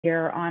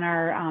here on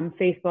our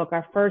Facebook,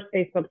 our first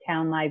Facebook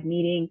Town Live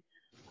meeting.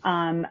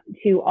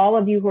 To all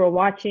of you who are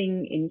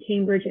watching in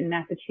Cambridge and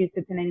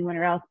Massachusetts and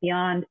anywhere else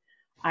beyond,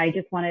 I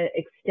just want to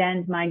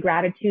extend my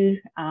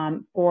gratitude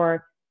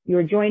for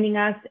your joining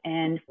us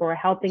and for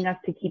helping us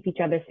to keep each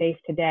other safe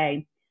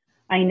today.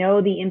 I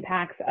know the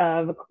impacts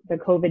of the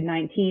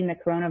COVID-19, the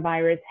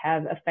coronavirus,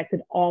 have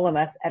affected all of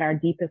us at our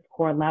deepest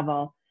core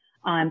level.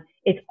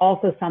 It's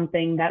also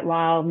something that,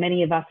 while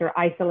many of us are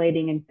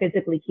isolating and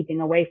physically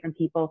keeping away from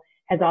people,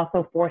 has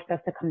also forced us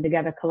to come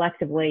together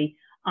collectively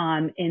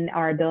in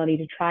our ability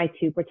to try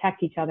to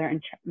protect each other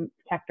and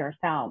protect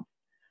ourselves.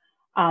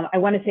 I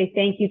want to say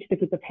thank you to the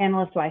group of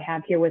panelists who I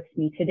have here with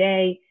me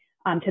today.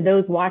 To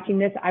those watching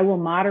this, I will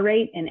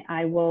moderate and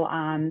I will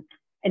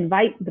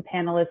invite the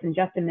panelists in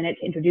just a minute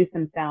to introduce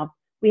themselves.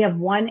 We have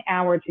 1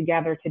 hour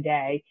together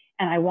today,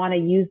 and I want to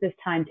use this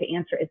time to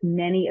answer as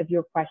many of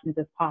your questions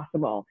as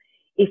possible.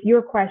 If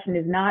your question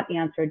is not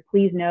answered,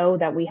 please know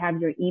that we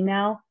have your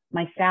email.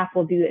 My staff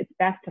will do its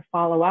best to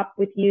follow up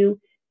with you.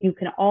 You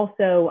can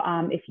also,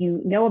 if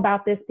you know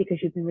about this because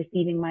you've been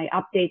receiving my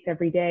updates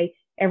every day,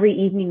 every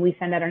evening we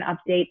send out an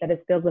update that is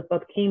filled with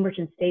both Cambridge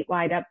and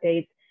statewide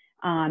updates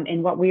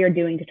and what we are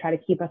doing to try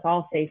to keep us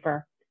all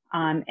safer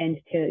and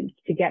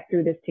to get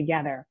through this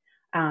together.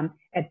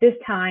 At this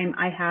time,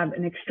 I have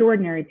an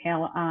extraordinary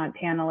group of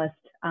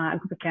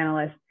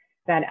panelists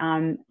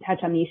that touch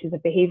on the issues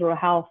of behavioral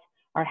health,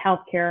 our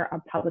healthcare,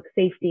 our public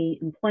safety,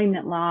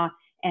 employment law,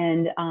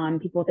 and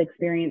people with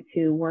experience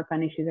who work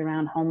on issues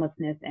around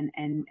homelessness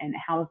and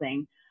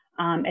housing.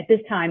 At this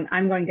time,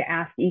 I'm going to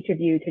ask each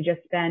of you to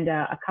just spend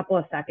a couple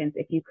of seconds,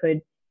 if you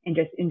could, in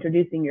just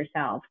introducing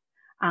yourself.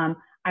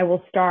 I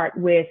will start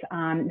with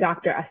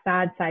Dr.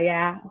 Assaad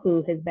Sayah,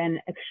 who has been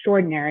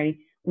extraordinary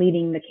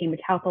leading the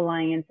Cambridge Health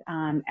Alliance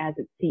as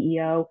its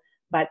CEO,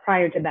 but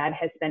prior to that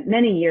has spent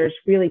many years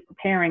really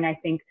preparing, I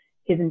think,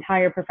 his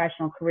entire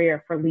professional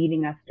career for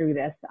leading us through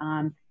this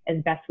as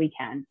best we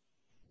can.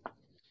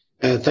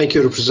 Thank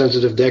you,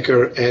 Representative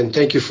Decker, and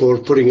thank you for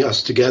putting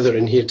us together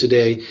in here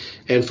today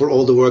and for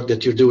all the work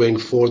that you're doing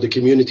for the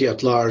community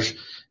at large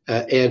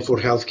and for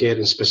healthcare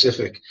in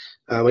specific.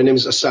 My name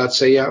is Assaad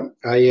Sayah.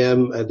 I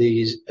am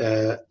the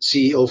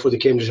CEO for the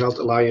Cambridge Health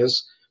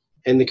Alliance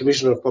and the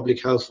Commissioner of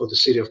Public Health for the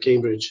City of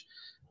Cambridge.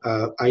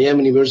 I am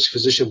an emergency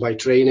physician by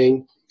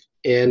training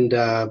and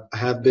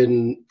have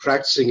been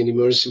practicing in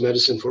emergency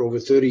medicine for over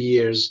 30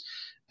 years.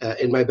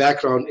 And my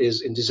background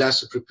is in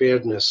disaster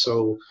preparedness.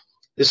 So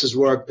this is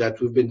work that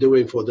we've been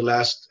doing for the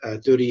last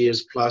 30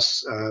 years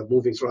plus,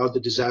 moving throughout the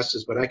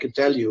disasters. But I can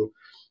tell you,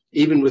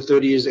 even with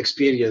 30 years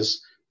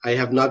experience, I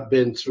have not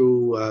been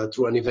through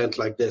an event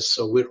like this.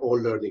 So we're all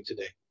learning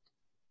today.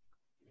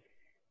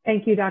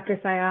 Thank you, Dr.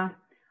 Sayah.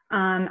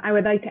 I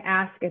would like to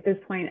ask at this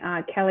point,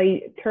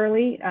 Kelly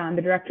Turley,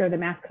 the Director of the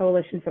Mass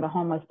Coalition for the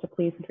Homeless, to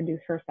please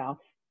introduce herself.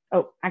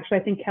 Oh, actually,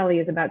 I think Kelly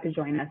is about to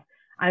join us.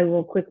 I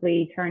will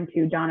quickly turn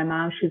to Danna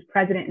Mauch, who's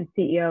President and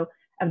CEO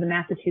of the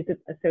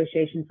Massachusetts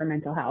Association for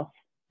Mental Health.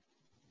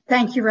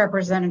 Thank you,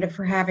 Representative,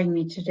 for having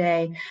me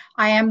today.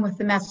 I am with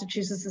the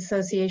Massachusetts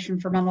Association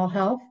for Mental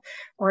Health,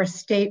 or a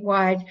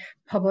statewide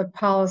public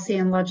policy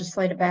and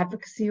legislative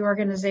advocacy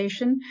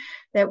organization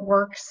that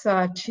works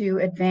to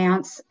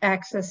advance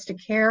access to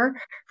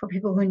care for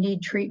people who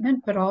need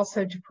treatment, but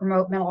also to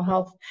promote mental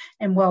health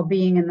and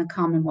well-being in the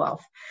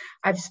Commonwealth.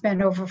 I've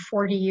spent over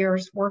 40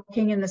 years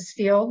working in this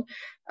field.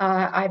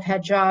 I've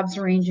had jobs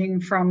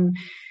ranging from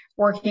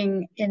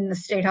working in the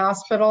state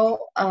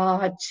hospital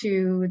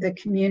to the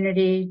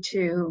community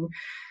to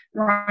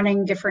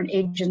running different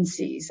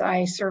agencies.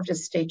 I served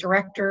as state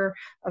director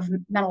of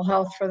mental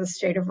health for the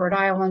state of Rhode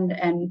Island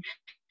and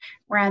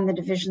ran the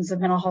divisions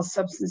of mental health,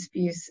 substance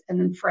abuse,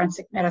 and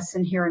forensic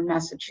medicine here in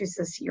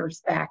Massachusetts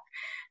years back.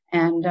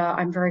 And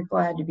I'm very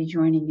glad to be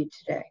joining you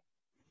today.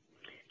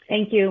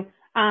 Thank you.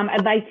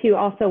 I'd like to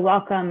also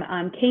welcome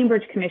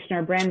Cambridge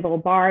Commissioner Branville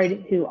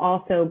Bard, who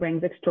also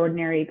brings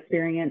extraordinary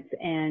experience,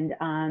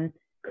 and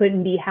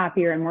couldn't be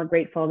happier and more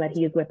grateful that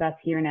he is with us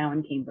here now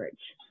in Cambridge.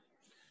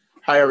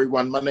 Hi,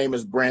 everyone. My name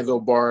is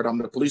Branville Bard. I'm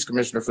the Police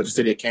Commissioner for the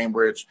City of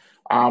Cambridge.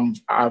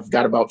 I've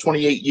got about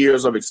 28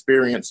 years of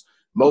experience,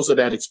 most of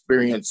that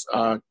experience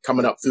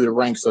coming up through the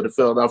ranks of the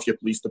Philadelphia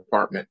Police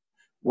Department,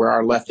 where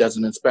I left as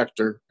an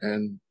inspector,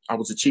 and I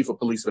was the chief of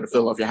police for the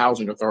Philadelphia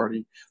Housing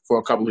Authority for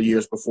a couple of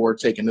years before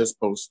taking this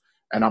post.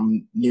 And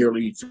I'm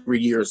nearly 3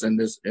 years in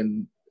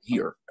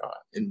here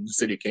in the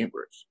city of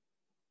Cambridge.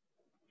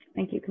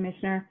 Thank you,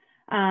 Commissioner.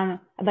 I'd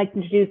like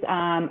to introduce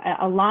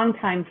a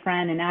longtime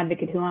friend and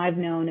advocate who I've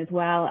known as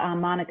well,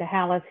 Monica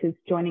Halas, who's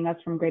joining us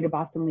from Greater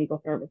Boston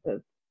Legal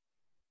Services.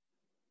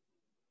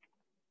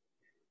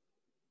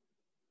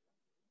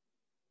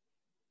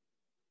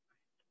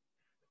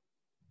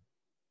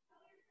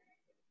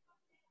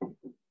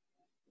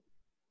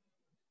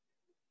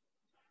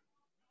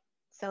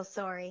 So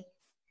sorry.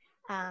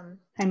 Hi,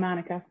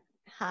 Monica.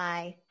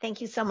 Hi.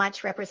 Thank you so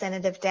much,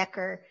 Representative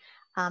Decker.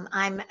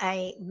 I'm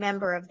a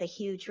member of the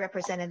huge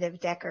Representative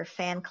Decker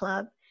fan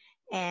club,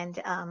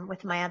 And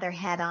with my other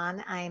hat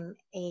on, I'm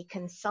a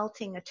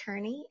consulting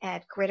attorney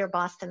at Greater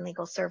Boston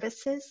Legal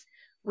Services.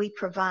 We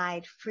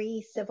provide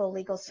free civil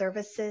legal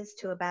services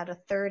to about a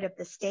third of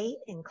the state,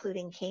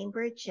 including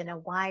Cambridge, in a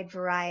wide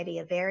variety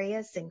of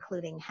areas,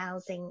 including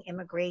housing,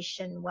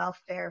 immigration,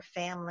 welfare,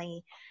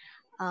 family,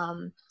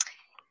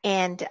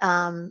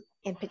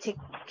 in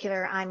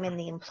particular, I'm in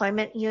the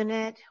employment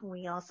unit.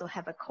 We also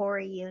have a CORE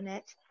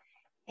unit.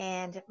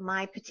 And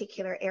my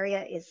particular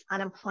area is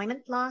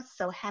unemployment law,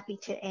 so happy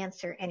to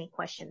answer any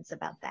questions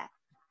about that.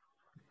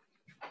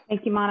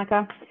 Thank you,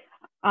 Monica.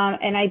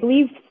 And I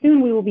believe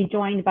soon we will be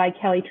joined by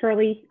Kelly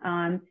Turley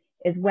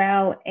as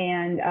well,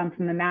 and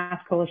from the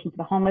Mass Coalition for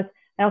the Homeless.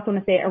 I also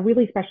want to say a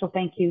really special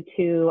thank you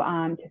to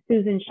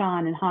Susan,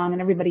 Sean, and Hong,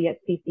 and everybody at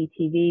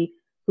CCTV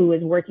who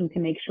is working to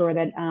make sure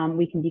that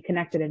we can be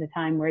connected at a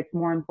time where it's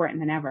more important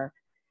than ever.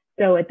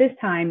 So at this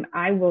time,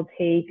 I will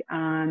take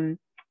the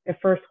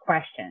first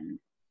question.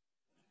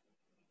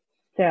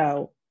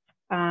 So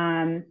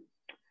I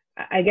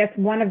guess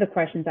one of the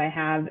questions I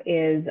have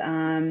is,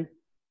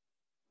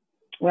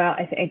 well,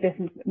 I think this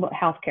is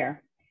healthcare.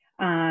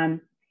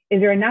 Is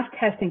there enough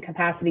testing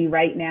capacity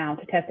right now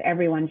to test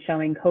everyone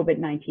showing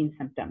COVID-19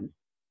 symptoms?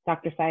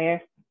 Dr. Sayah?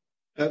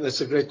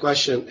 That's a great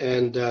question,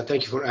 and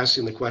thank you for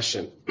asking the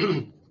question.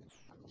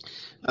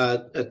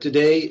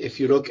 Today, if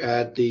you look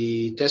at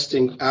the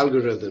testing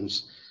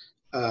algorithms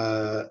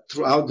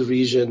throughout the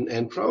region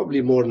and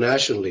probably more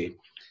nationally,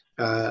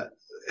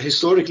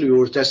 historically, we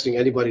were testing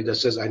anybody that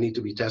says, I need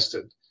to be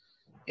tested.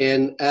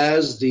 And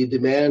as the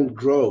demand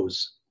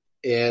grows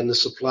and the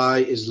supply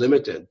is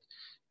limited,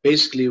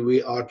 basically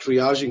we are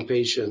triaging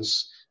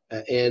patients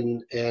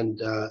and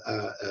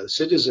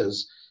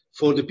citizens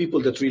for the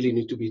people that really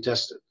need to be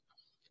tested.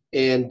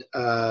 And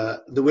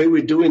the way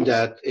we're doing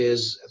that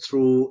is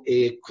through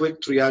a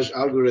quick triage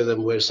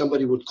algorithm where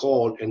somebody would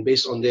call, and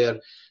based on their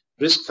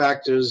risk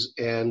factors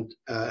and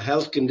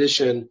health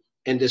condition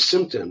and their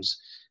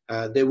symptoms,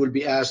 they will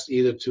be asked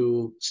either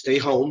to stay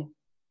home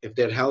if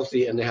they're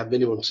healthy and they have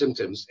minimum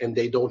symptoms and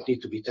they don't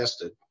need to be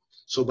tested.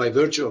 So by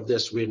virtue of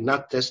this, we're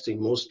not testing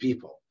most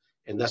people,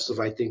 and that's the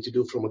right thing to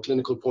do from a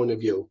clinical point of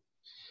view.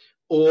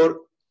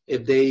 Or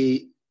if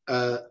they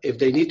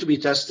need to be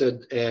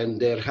tested and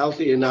they're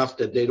healthy enough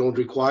that they don't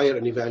require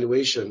an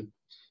evaluation,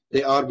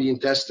 they are being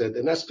tested,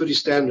 and that's pretty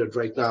standard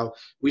right now.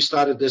 We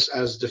started this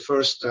as the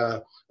first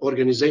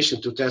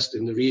organization to test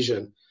in the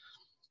region.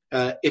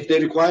 If they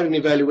require an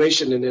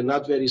evaluation and they're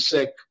not very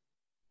sick,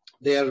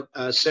 they're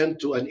sent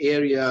to an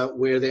area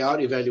where they are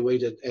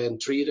evaluated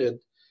and treated.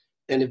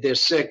 And if they're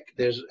sick,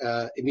 they're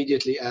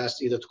immediately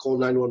asked either to call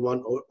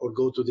 911 or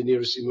go to the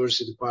nearest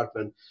emergency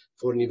department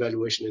for an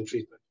evaluation and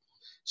treatment.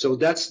 So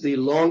that's the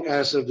long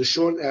answer. The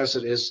short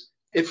answer is,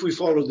 if we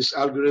follow this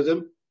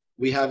algorithm,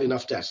 we have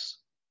enough tests.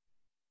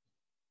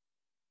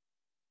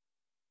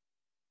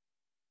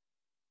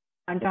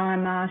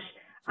 Danna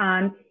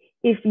Mauch,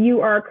 if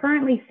you are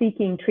currently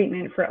seeking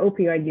treatment for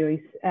opioid use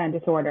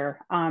disorder,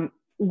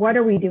 what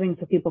are we doing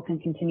so people can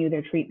continue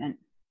their treatment?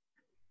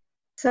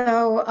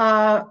 So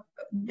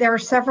there are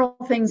several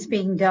things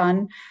being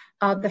done.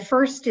 The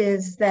first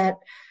is that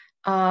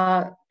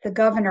the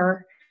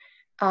governor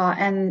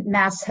and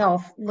Mass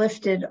Health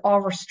lifted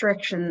all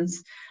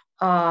restrictions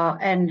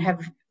and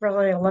have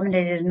really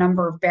eliminated a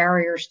number of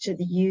barriers to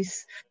the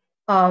use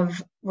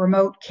of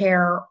remote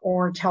care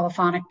or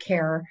telephonic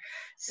care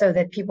so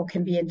that people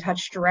can be in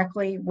touch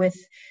directly with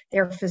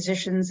their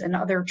physicians and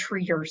other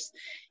treaters.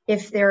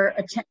 If they're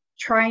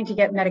trying to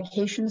get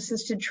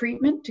medication-assisted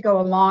treatment to go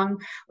along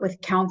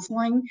with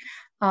counseling,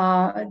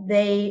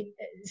 SAMHSA,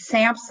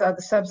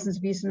 the Substance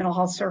Abuse and Mental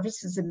Health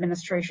Services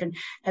Administration,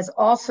 has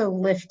also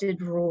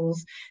lifted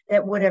rules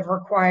that would have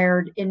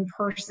required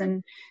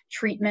in-person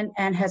treatment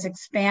and has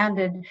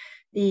expanded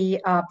the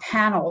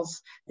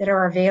panels that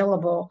are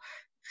available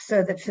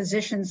so that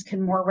physicians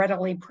can more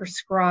readily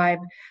prescribe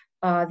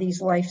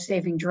these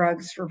life-saving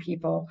drugs for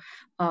people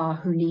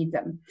who need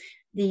them.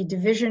 The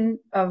Division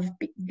of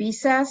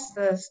BSAS,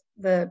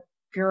 the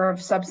Bureau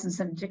of Substance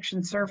and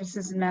Addiction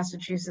Services in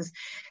Massachusetts,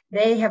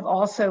 they have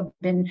also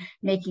been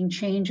making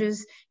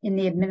changes in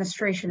the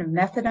administration of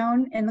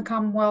methadone in the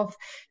Commonwealth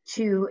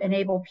to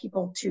enable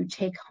people to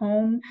take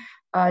home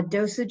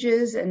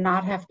dosages and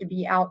not have to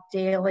be out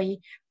daily,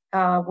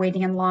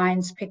 waiting in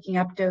lines, picking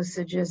up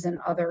dosages and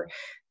other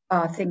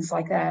things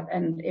like that.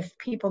 And if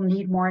people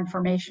need more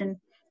information,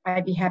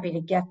 I'd be happy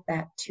to get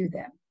that to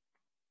them.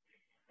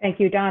 Thank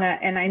you, Donna.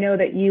 And I know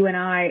that you and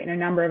I and a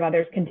number of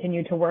others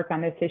continue to work on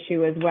this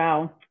issue as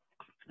well.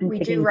 We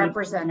do,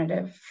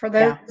 Representative. For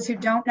those who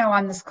don't know,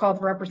 on this call,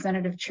 the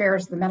Representative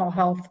chairs the Mental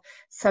Health,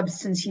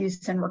 Substance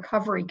Use, and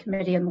Recovery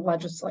Committee in the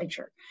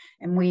legislature.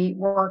 And we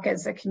work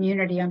as a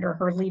community under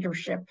her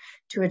leadership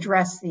to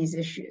address these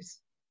issues.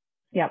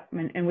 Yep,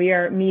 and we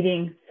are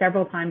meeting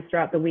several times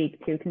throughout the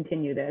week to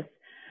continue this.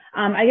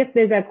 I guess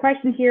there's a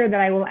question here that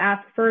I will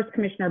ask first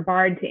Commissioner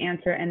Bard to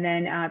answer, and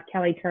then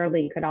Kelly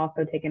Turley could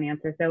also take an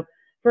answer. So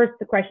first,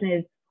 the question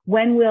is,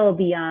 when will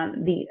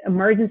the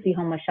emergency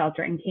homeless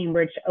shelter in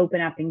Cambridge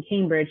open up in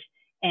Cambridge,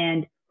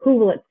 and who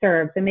will it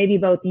serve? So maybe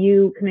both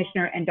you,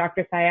 Commissioner, and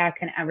Dr. Sayah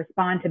can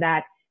respond to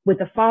that. With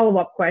the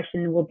follow-up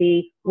question will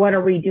be, what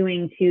are we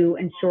doing to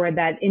ensure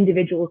that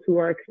individuals who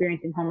are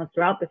experiencing homeless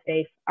throughout the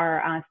state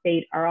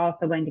are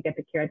also going to get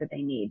the care that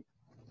they need?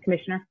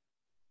 Commissioner?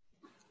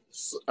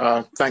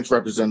 Thanks,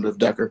 Representative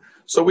Decker.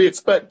 So we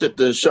expect that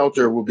the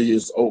shelter will be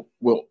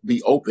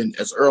open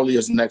as early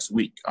as next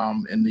week,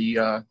 in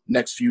the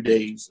next few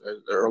days, as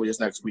early as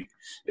next week.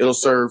 It'll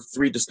serve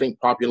 3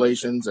 distinct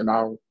populations, and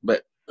I'll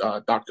let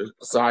Dr.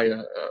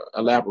 Sayah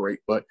elaborate,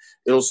 but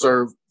it'll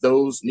serve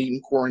those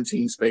needing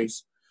quarantine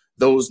space,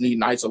 those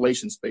needing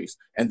isolation space,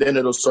 and then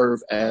it'll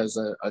serve as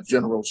a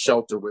general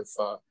shelter with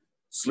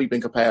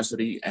sleeping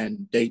capacity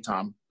and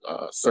daytime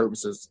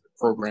services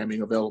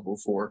programming available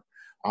for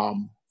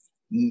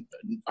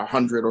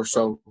 100 or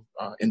so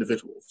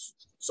individuals.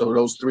 So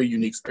those 3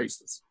 unique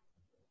spaces.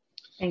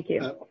 Thank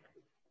you.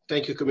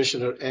 Thank you,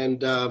 Commissioner.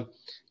 And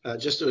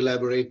just to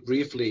elaborate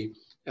briefly,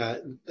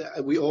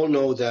 we all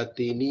know that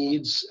the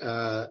needs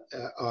are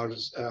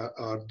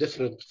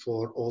different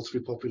for all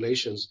 3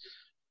 populations.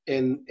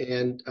 And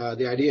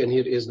the idea in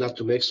here is not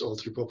to mix all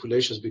 3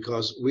 populations,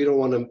 because we don't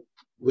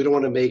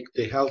want to make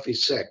the healthy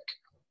sick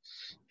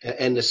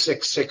and the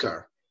sick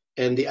sicker,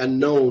 and the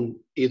unknown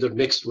either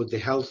mixed with the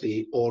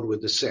healthy or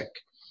with the sick.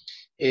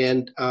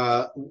 And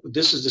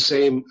this is the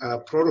same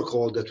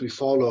protocol that we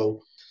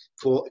follow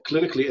for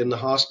clinically in the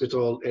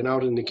hospital and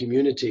out in the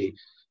community.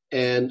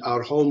 And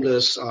our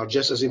homeless are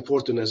just as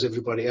important as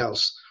everybody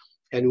else.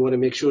 And we want to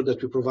make sure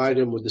that we provide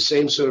them with the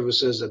same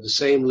services at the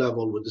same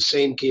level, with the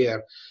same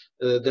care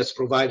that's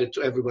provided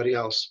to everybody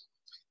else.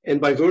 And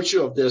by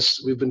virtue of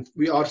this,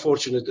 we are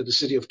fortunate at the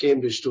City of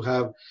Cambridge to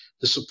have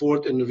the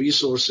support and the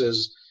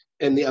resources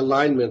and the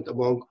alignment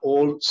among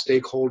all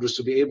stakeholders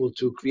to be able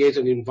to create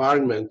an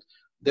environment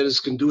that is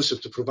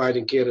conducive to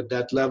providing care at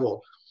that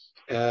level.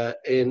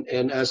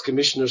 And as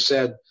Commissioner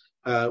said,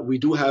 we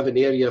do have an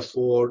area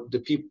for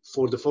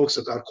the folks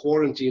that are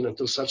quarantined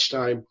until such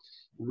time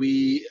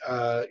we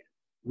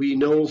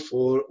know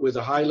with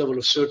a high level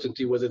of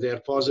certainty whether they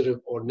are positive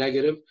or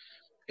negative.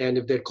 And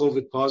if they're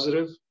COVID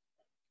positive,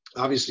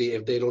 obviously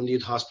if they don't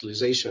need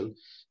hospitalization,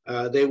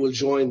 they will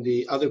join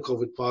the other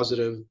COVID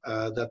positive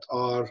that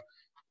are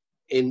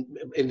in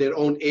their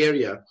own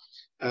area.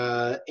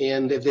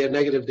 And if they're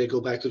negative, they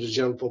go back to the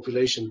general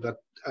population. But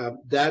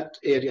that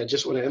area, I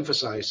just want to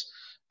emphasize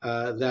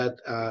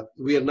that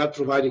we are not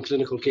providing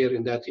clinical care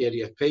in that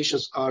area. If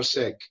patients are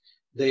sick,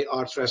 they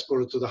are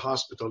transported to the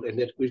hospital, and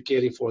that we're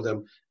caring for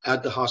them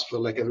at the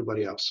hospital like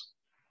everybody else.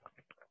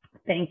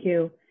 Thank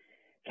you.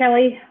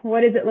 Kelly,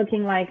 what is it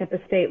looking like at the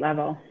state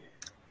level?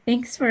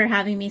 Thanks for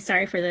having me.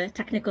 Sorry for the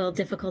technical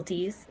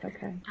difficulties.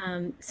 Okay.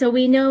 So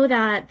we know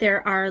that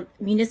there are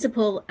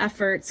municipal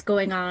efforts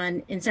going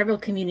on in several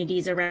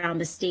communities around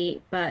the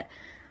state, but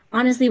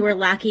honestly, we're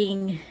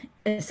lacking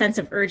a sense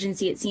of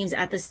urgency, it seems,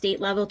 at the state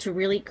level to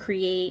really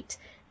create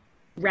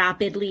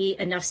rapidly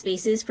enough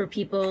spaces for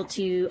people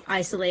to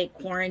isolate,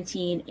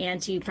 quarantine,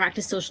 and to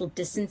practice social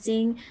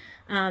distancing.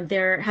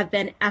 There have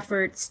been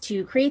efforts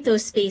to create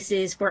those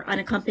spaces for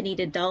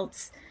unaccompanied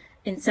adults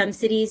in some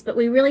cities, but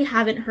we really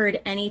haven't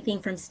heard anything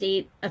from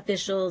state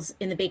officials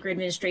in the Baker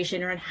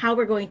administration around how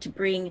we're going to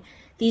bring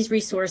these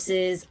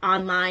resources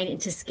online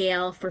into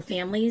scale for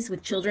families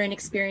with children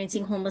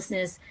experiencing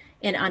homelessness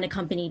and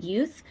unaccompanied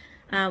youth.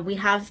 We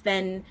have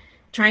been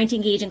trying to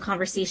engage in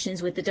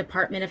conversations with the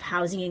Department of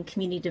Housing and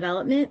Community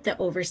Development that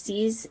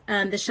oversees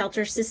the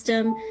shelter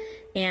system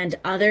and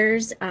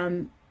others.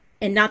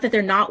 And not that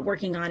they're not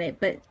working on it,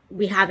 but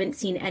we haven't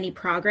seen any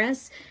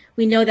progress.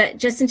 We know that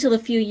just until a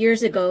few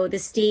years ago, the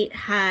state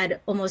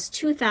had almost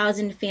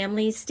 2,000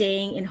 families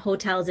staying in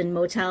hotels and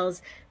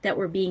motels that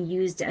were being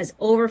used as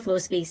overflow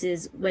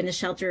spaces when the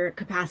shelter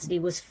capacity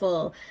was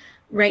full.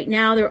 Right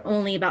now, there are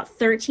only about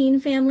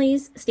 13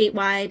 families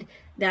statewide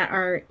that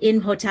are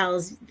in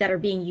hotels that are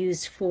being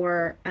used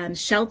for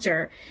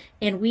shelter.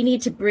 And we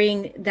need to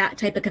bring that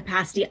type of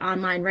capacity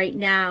online right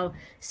now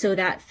so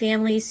that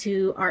families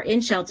who are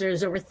in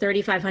shelters, over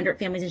 3,500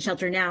 families in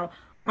shelter now,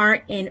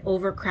 aren't in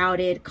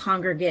overcrowded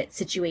congregate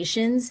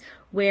situations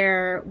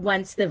where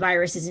once the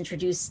virus is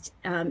introduced,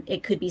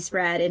 it could be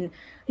spread. And,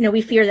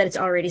 we fear that it's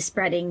already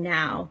spreading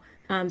now.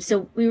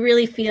 So we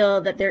really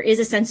feel that there is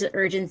a sense of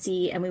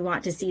urgency, and we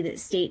want to see the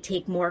state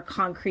take more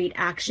concrete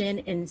action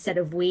instead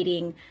of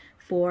waiting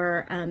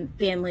for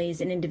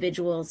families and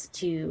individuals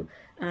to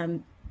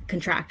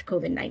contract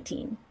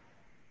COVID-19.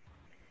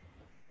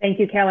 Thank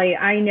you, Kelly.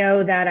 I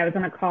know that I was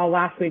on a call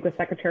last week with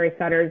Secretary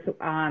Sutters,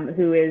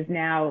 who is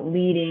now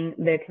leading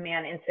the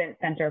Command Incident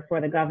Center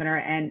for the governor,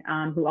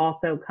 and who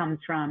also comes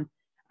from,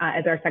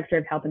 as our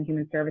Secretary of Health and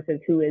Human Services,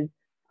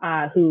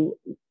 who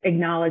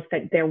acknowledged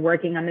that they're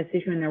working on this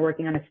issue and they're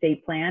working on a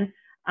state plan.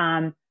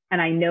 And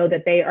I know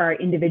that they are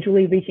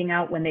individually reaching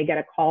out when they get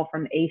a call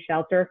from a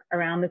shelter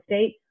around the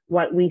state.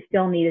 What we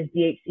still need is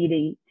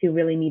DHC to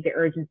really meet the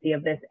urgency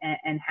of this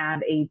and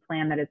have a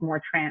plan that is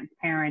more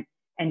transparent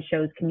and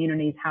shows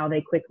communities how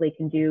they quickly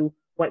can do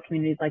what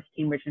communities like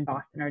Cambridge and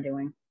Boston are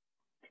doing.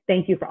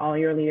 Thank you for all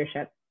your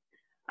leadership.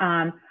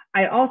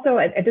 also,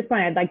 at this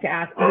point, I'd like to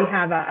ask, we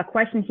have a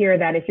question here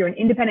that if you're an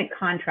independent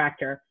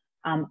contractor,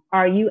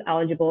 are you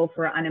eligible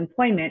for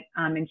unemployment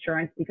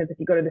insurance? Because if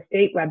you go to the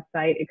state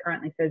website, it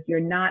currently says you're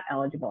not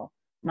eligible.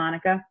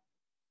 Monica?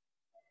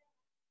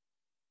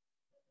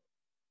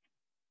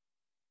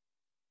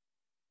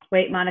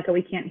 Wait, Monica,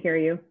 we can't hear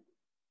you.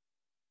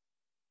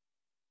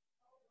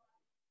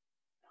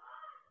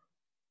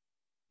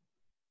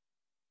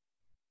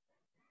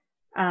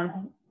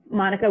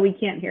 Monica, we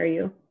can't hear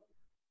you.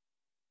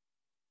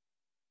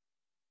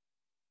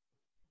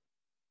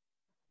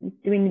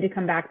 Do we need to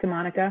come back to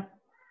Monica?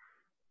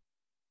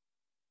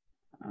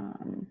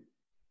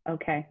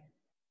 Okay.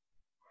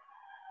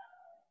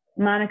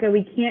 Monica,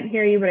 we can't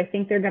hear you, but I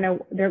think they're gonna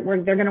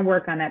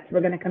work on that. So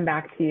we're gonna come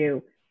back to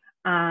you.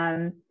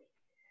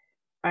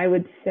 I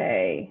would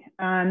say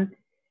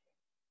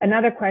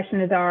another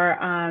question is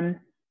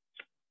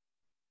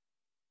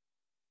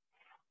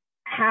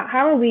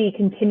how are we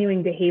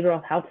continuing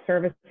behavioral health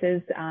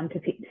services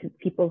to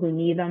people who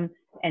need them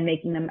and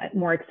making them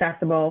more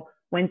accessible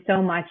when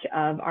so much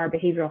of our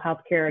behavioral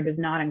health care does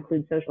not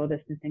include social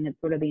distancing? It's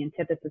sort of the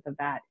antithesis of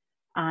that.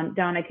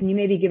 Donna, can you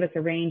maybe give us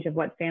a range of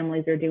what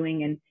families are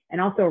doing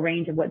and also a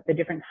range of what the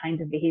different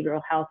kinds of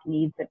behavioral health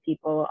needs that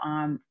people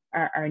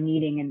are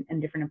needing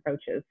and different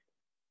approaches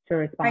to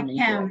responding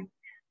to? I can,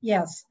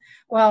 yes.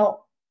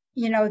 Well,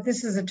 you know,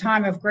 this is a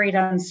time of great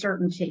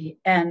uncertainty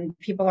and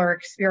people are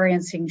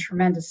experiencing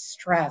tremendous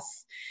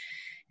stress.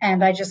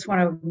 And I just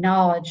want to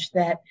acknowledge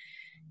that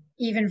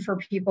even for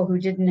people who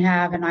didn't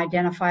have an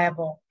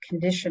identifiable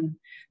condition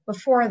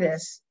before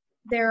this,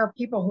 there are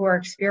people who are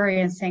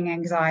experiencing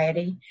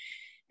anxiety,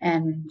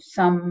 and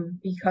some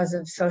because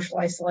of social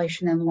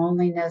isolation and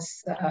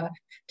loneliness,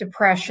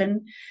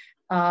 depression,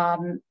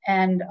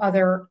 and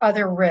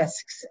other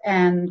risks.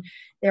 And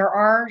there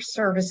are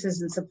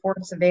services and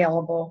supports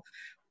available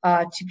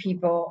to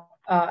people,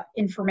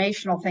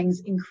 informational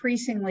things.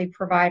 Increasingly,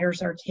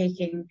 providers are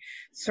taking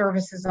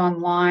services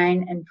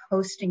online and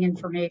posting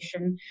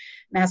information.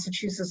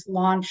 Massachusetts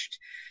launched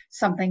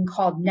something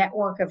called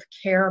Network of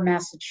Care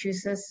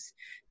Massachusetts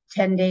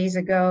 10 days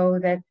ago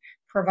that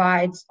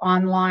provides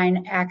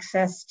online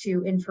access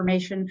to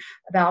information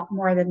about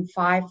more than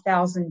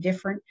 5,000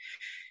 different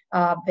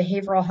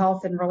behavioral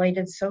health and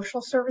related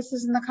social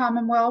services in the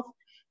Commonwealth,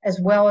 as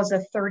well as a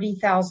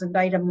 30,000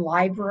 item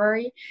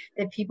library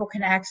that people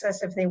can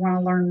access if they want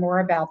to learn more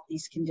about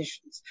these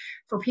conditions.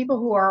 For people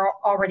who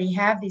already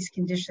have these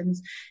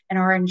conditions and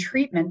are in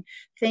treatment,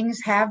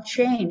 things have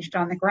changed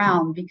on the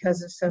ground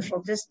because of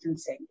social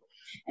distancing.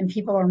 And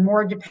people are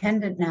more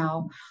dependent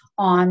now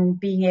on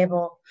being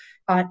able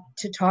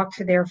to talk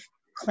to their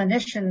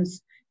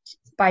clinicians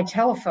by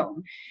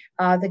telephone.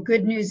 The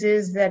good news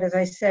is that, as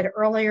I said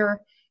earlier,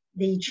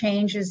 the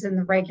changes in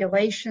the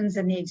regulations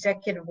and the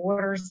executive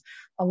orders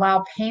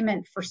allow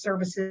payment for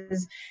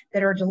services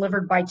that are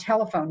delivered by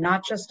telephone,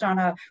 not just on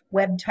a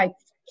web type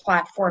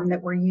platform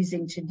that we're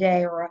using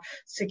today or a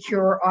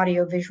secure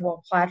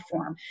audiovisual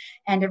platform.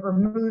 And it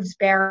removes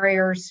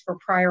barriers for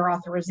prior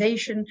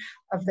authorization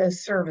of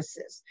those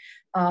services.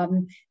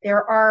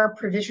 There are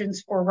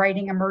provisions for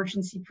writing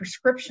emergency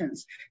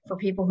prescriptions for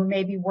people who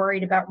may be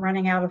worried about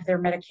running out of their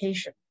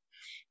medication.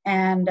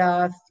 And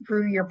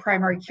through your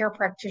primary care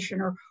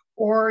practitioner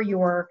or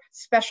your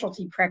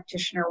specialty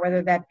practitioner,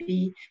 whether that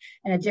be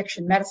an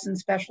addiction medicine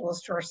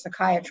specialist or a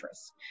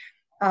psychiatrist.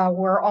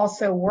 We're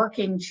also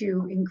working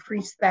to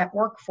increase that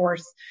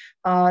workforce.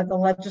 The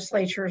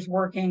legislature is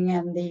working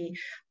and the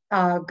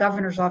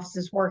governor's office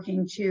is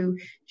working to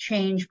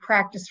change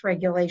practice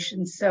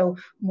regulations so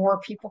more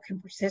people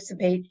can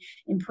participate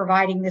in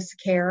providing this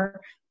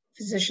care.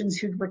 Physicians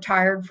who'd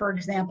retired, for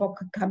example,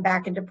 could come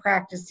back into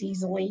practice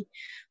easily.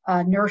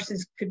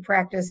 Nurses could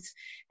practice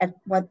at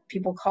what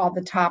people call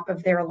the top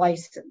of their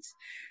license.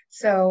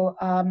 So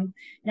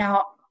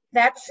now,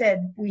 that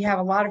said, we have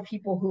a lot of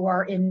people who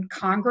are in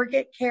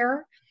congregate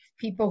care,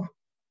 people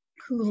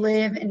who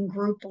live in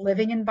group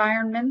living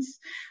environments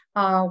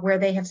where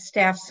they have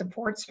staff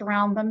supports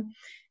around them,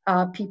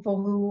 people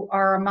who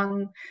are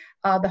among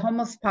the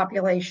homeless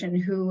population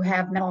who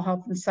have mental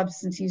health and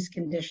substance use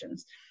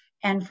conditions.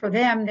 And for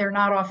them, they're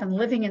not often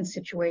living in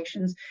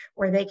situations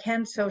where they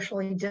can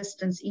socially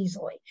distance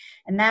easily.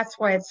 And that's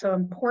why it's so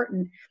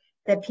important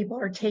that people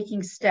are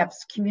taking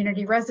steps.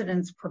 Community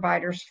residence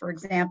providers, for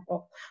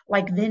example,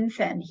 like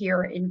VinFen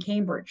here in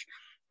Cambridge,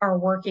 are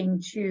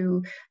working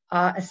to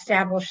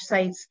establish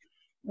sites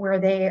where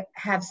they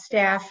have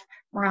staff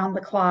around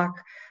the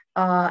clock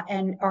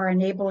and are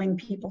enabling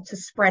people to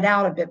spread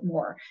out a bit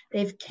more.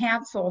 They've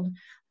canceled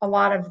a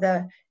lot of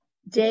the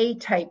day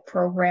type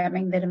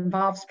programming that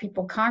involves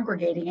people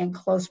congregating in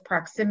close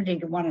proximity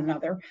to one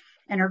another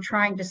and are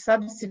trying to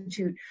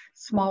substitute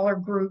smaller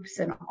groups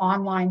and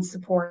online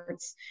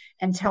supports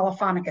and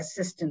telephonic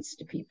assistance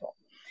to people.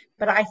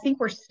 But I think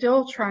we're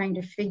still trying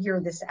to figure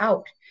this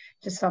out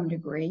to some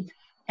degree.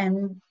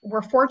 And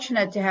we're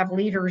fortunate to have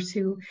leaders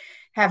who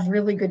have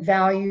really good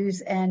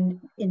values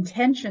and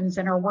intentions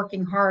and are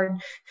working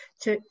hard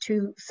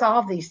to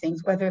solve these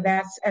things, whether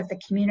that's at the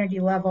community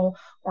level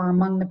or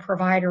among the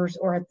providers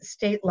or at the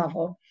state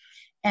level.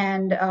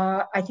 And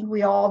I think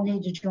we all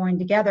need to join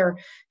together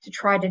to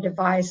try to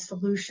devise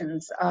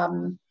solutions,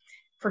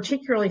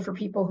 particularly for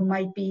people who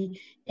might be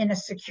in a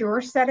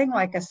secure setting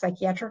like a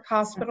psychiatric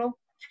hospital.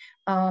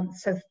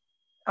 So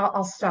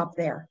I'll stop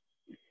there.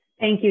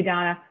 Thank you,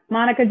 Donna.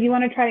 Monica, do you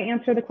want to try to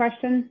answer the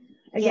question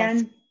again?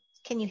 Yes.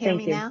 Can you hear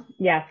me now?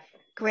 Yes.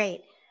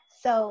 Great.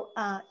 So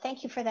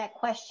thank you for that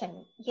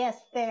question. Yes,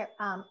 there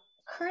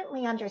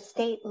currently under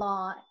state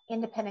law,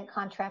 independent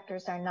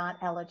contractors are not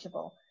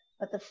eligible.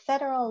 But the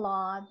federal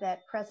law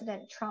that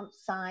President Trump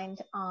signed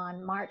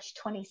on March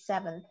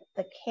 27th,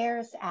 the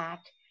CARES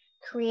Act,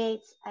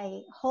 creates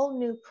a whole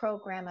new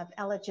program of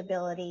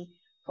eligibility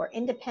for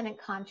independent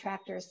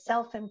contractors,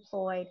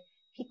 self-employed,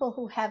 people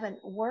who haven't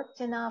worked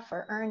enough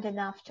or earned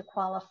enough to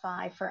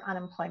qualify for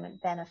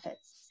unemployment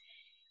benefits.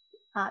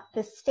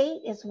 The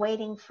state is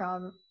waiting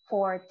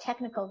for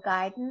technical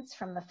guidance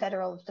from the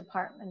Federal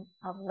Department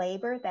of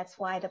Labor. That's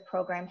why the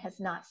program has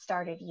not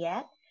started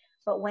yet.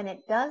 But when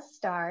it does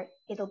start,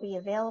 it'll be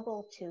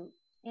available to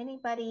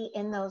anybody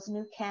in those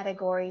new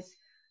categories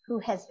who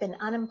has been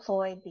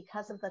unemployed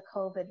because of the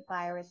COVID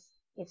virus.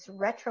 It's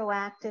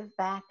retroactive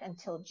back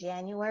until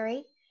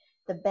January.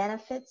 The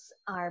benefits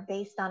are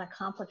based on a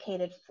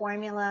complicated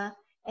formula,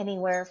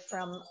 anywhere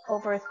from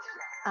over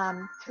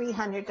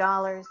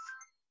 $300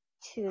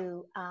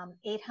 to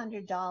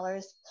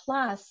 $800,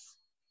 plus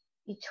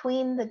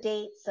between the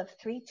dates of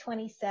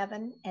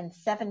 3/27 and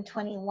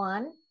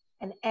 7/21,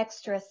 an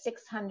extra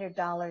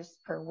 $600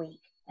 per week,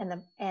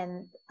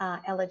 and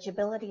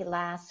eligibility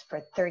lasts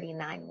for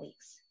 39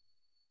 weeks.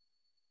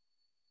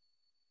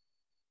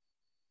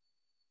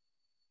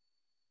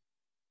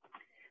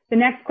 The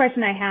next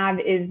question I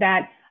have is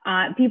that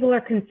people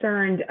are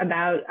concerned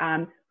about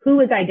who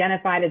is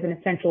identified as an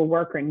essential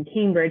worker in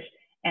Cambridge,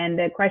 and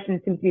the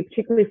question seems to be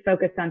particularly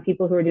focused on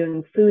people who are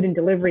doing food and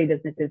delivery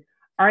businesses.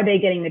 Are they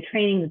getting the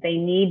training that they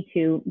need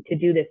to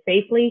do this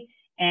safely,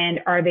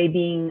 and are they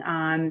being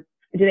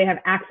do they have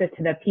access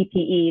to the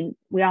PPE?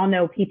 We all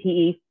know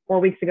PPE. 4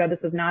 weeks ago,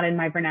 this was not in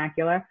my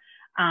vernacular,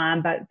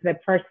 but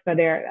for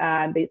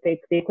their the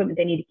equipment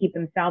they need to keep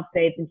themselves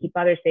safe and keep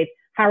others safe.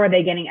 How are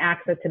they getting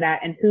access to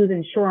that, and who's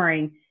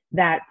ensuring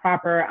that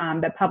proper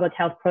that public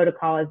health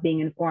protocol is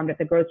being informed at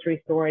the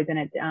grocery stores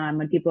and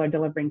when people are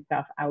delivering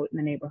stuff out in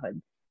the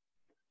neighborhoods?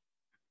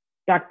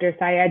 Dr.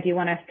 Sayah, do you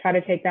want to try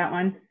to take that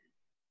one?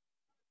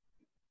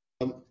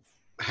 I'm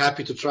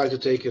happy to try to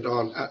take it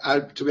on.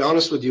 To be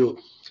honest with you,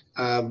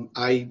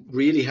 I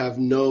really have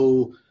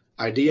no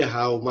idea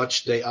how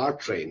much they are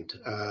trained,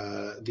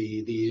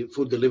 the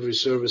food delivery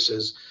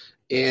services,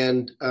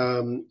 and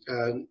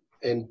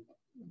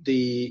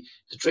the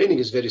training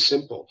is very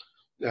simple.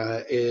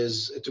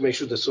 Is to make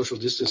sure that social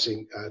distancing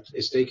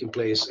is taking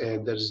place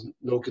and there is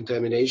no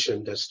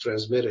contamination that's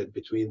transmitted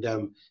between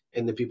them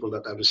and the people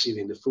that are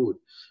receiving the food,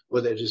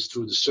 whether it is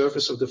through the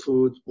surface of the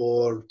food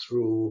or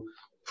through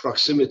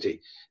proximity.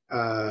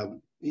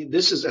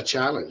 This is a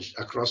challenge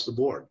across the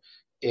board.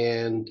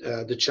 And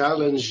the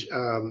challenge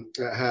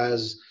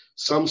has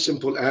some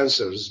simple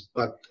answers,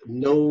 but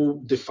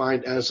no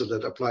defined answer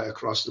that apply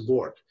across the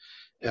board.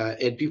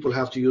 And people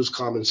have to use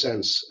common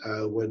sense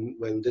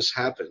when this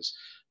happens.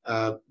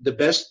 The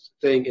best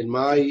thing, in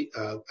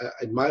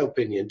my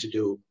opinion, to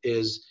do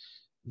is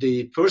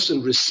the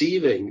person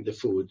receiving the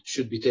food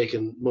should be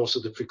taking most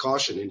of the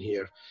precaution in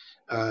here,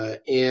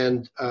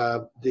 and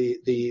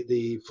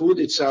the food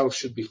itself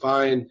should be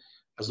fine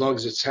as long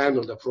as it's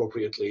handled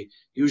appropriately.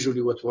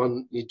 Usually, what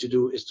one needs to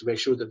do is to make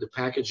sure that the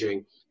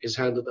packaging is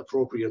handled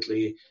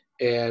appropriately,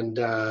 and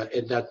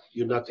that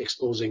you're not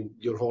exposing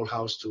your whole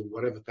house to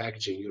whatever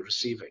packaging you're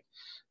receiving.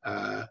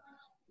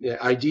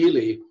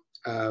 Ideally,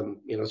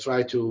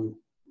 try to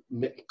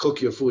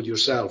cook your food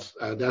yourself.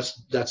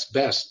 That's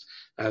best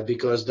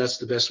because that's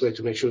the best way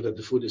to make sure that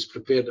the food is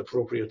prepared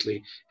appropriately.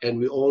 And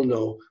we all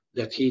know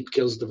that heat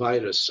kills the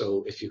virus.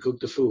 So if you cook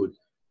the food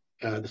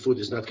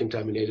is not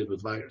contaminated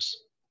with virus.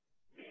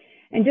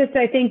 And just,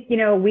 I think,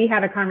 we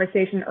had a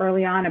conversation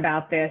early on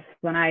about this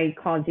when I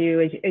called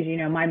you. As you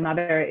know, my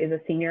mother is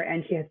a senior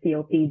and she has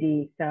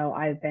COPD. So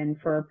I've been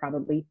for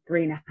probably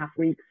 3.5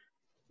 weeks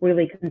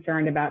really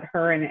concerned about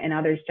her and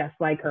others just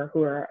like her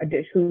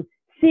who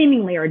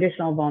seemingly are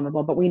additional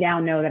vulnerable, but we now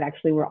know that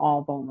actually we're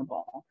all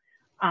vulnerable.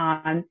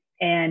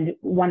 And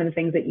one of the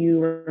things that you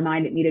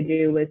reminded me to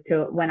do was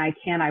when I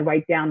can, I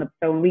wipe down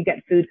so when we get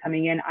food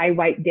coming in, I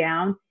wipe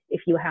down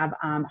if you have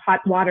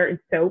hot water and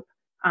soap.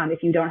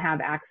 If you don't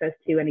have access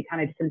to any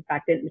kind of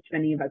disinfectant, which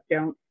many of us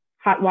don't,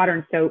 hot water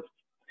and soap,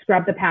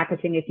 scrub the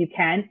packaging if you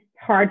can. It's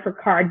hard for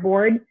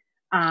cardboard,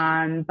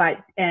 but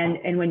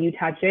when you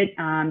touch it,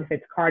 if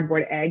it's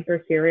cardboard eggs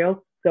or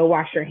cereal, go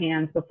wash your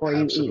hands before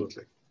you eat.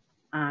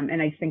 And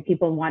I think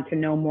people want to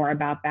know more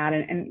about that,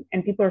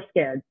 and people are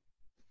scared.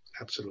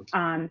 Absolutely.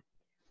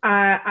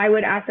 I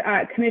would ask,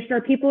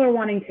 Commissioner, people are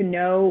wanting to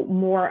know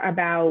more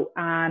about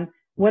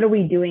what are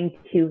we doing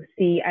to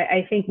see?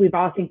 I think we've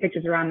all seen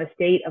pictures around the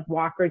state of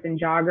walkers and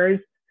joggers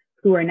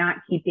who are not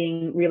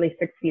keeping really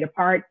 6 feet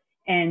apart.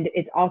 And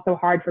it's also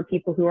hard for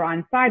people who are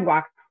on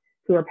sidewalks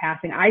who are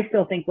passing. I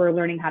still think we're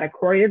learning how to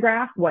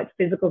choreograph what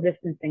physical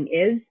distancing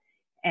is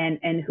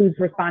and whose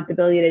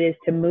responsibility it is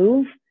to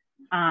move.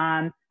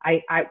 I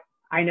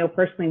know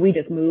personally we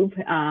just move,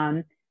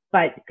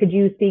 but could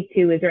you speak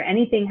to, is there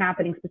anything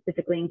happening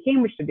specifically in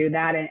Cambridge to do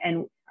that?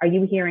 And are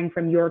you hearing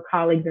from your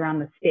colleagues around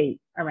the state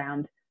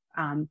around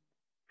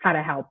how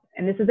to help?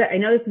 And I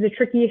know this is a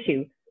tricky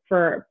issue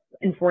for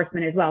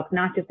enforcement as well. It's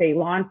not just a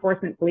law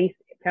enforcement, police,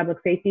 public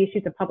safety issue,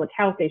 it's a public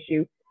health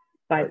issue,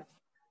 but.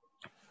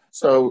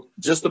 So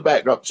just to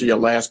back up to your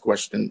last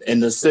question, in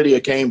the city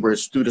of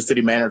Cambridge, through the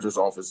city manager's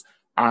office,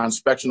 our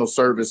inspectional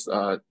service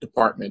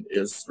department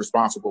is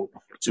responsible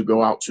to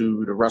go out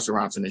to the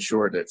restaurants and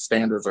ensure that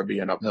standards are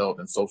being upheld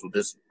and social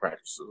distance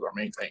practices are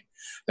maintained.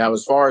 Now,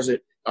 as far as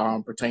it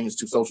pertains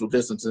to social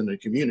distance in the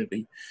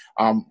community,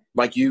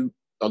 like you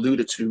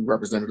alluded to,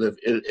 Representative,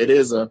 it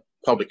is a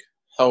public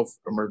health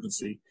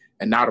emergency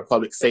and not a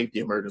public safety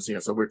emergency.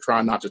 And so we're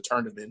trying not to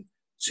turn it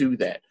into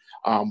that.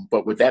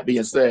 But with that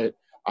being said,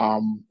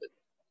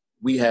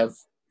 we have,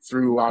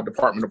 through our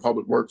Department of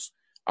Public Works,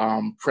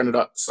 printed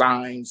up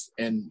signs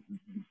in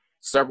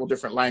several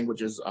different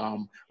languages,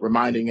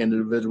 reminding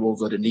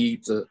individuals of the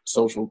need to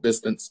social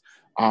distance.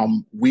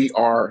 We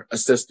are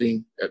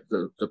assisting at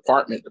the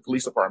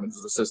police department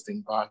is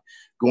assisting by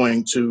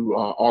going to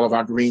all of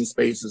our green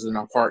spaces in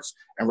our parks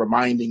and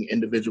reminding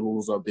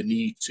individuals of the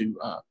need to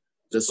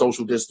the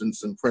social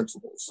distancing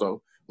principles.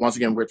 So once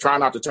again, we're trying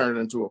not to turn it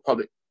into a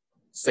public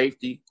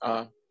safety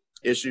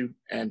issue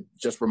and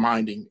just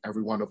reminding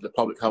everyone of the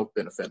public health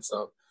benefits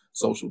of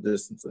social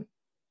distancing.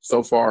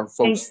 So far,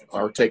 folks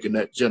are taking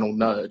that gentle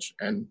nudge,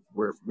 and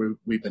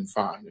we've been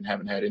fine and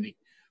haven't had any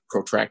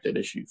protracted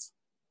issues.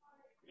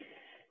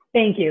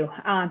 Thank you.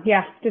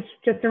 Yeah,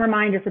 just a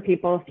reminder for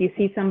people, if you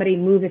see somebody,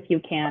 move if you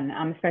can,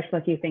 especially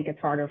if you think it's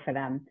harder for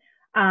them.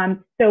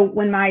 So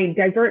when I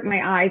divert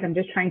my eyes, I'm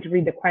just trying to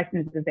read the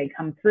questions as they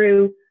come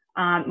through.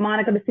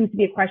 Monica, this seems to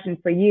be a question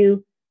for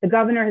you. The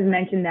governor has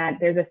mentioned that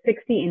there's a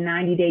 60 and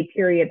 90-day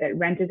period that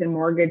renters and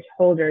mortgage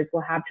holders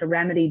will have to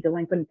remedy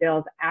delinquent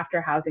bills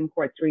after housing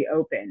courts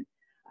reopen.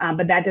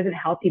 But that doesn't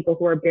help people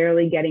who are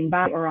barely getting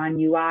by or on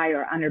UI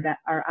or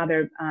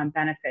other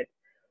benefits.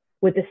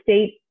 Will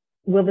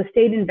the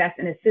state invest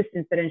in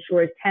assistance that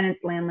ensures tenants,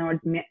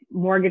 landlords,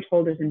 mortgage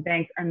holders, and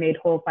banks are made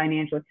whole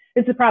financially?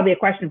 This is probably a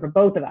question for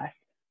both of us,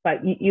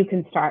 but you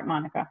can start,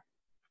 Monica.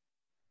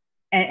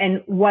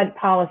 And what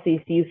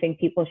policies do you think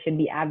people should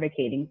be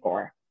advocating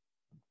for?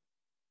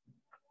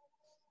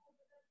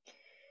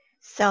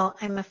 So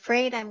I'm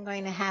afraid I'm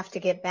going to have to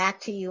get back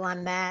to you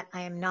on that.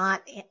 I am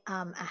not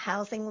a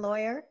housing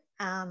lawyer,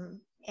 and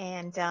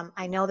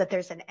I know that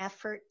there's an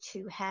effort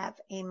to have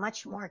a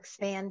much more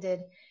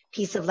expanded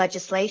piece of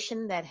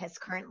legislation that has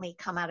currently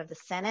come out of the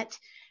Senate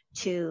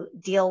to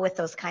deal with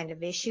those kind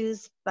of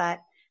issues, but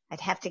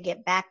I'd have to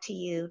get back to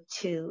you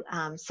to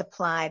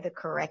supply the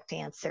correct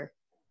answer.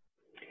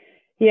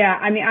 Yeah,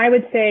 I mean, I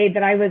would say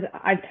that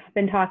I've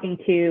been talking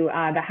to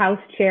the House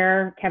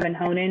Chair, Kevin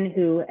Honan,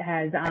 who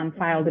has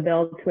filed a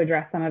bill to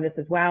address some of this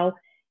as well.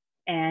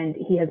 And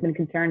he has been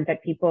concerned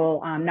that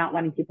people, not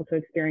wanting people to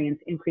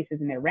experience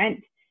increases in their rent,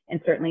 and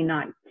certainly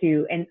not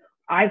to, and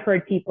I've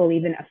heard people,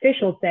 even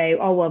officials, say,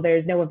 oh, well,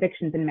 there's no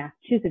evictions in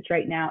Massachusetts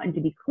right now. And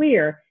to be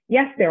clear,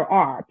 yes, there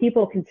are.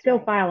 People can still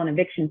file an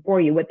eviction for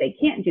you. What they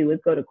can't do is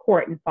go to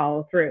court and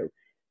follow through.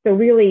 So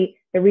really,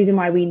 the reason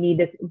why we need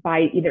this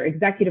by either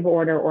executive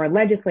order or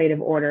legislative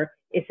order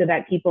is so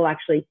that people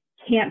actually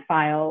can't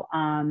file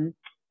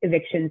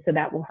evictions, so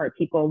that will hurt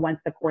people once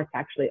the courts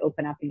actually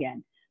open up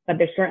again. But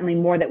there's certainly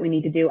more that we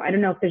need to do. I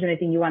don't know if there's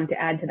anything you wanted to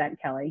add to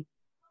that, Kelly.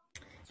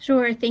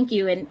 Sure, thank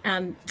you. And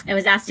I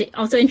was asked to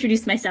also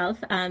introduce myself.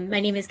 My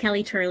name is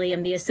Kelly Turley.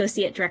 I'm the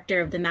Associate Director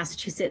of the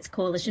Massachusetts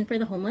Coalition for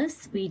the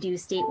Homeless. We do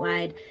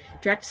statewide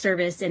direct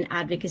service and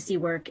advocacy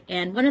work.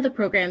 And one of the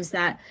programs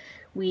that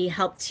we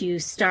helped to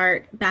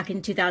start back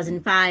in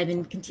 2005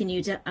 and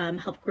continue to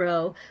help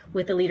grow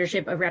with the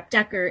leadership of Rep.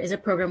 Decker is a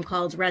program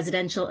called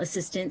Residential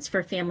Assistance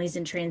for Families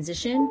in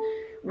Transition,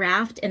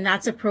 RAFT. And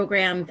that's a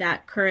program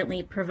that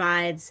currently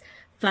provides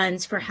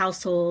funds for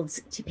households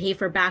to pay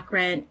for back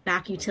rent,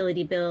 back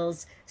utility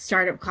bills,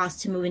 startup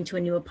costs to move into a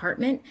new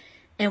apartment.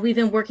 And we've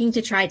been working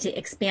to try to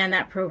expand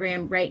that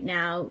program right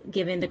now,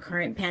 given the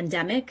current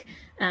pandemic.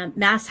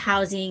 Mass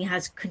Housing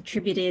has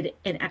contributed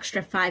an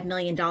extra $5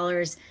 million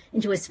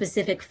into a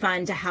specific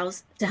fund to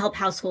help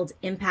households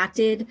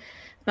impacted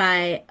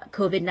by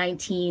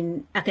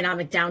COVID-19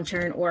 economic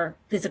downturn or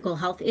physical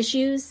health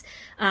issues.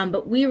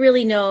 But we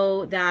really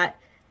know that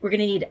we're going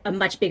to need a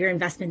much bigger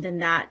investment than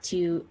that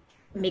to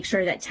make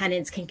sure that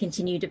tenants can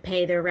continue to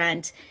pay their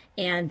rent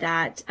and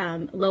that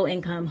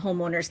low-income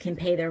homeowners can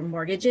pay their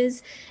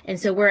mortgages. And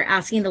so we're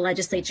asking the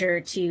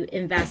legislature to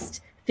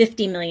invest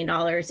 $50 million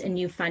in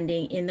new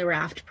funding in the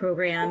RAFT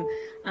program.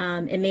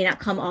 It may not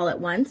come all at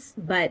once,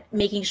 but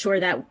making sure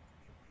that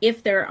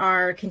if there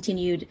are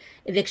continued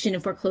eviction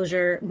and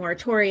foreclosure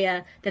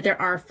moratoria, that there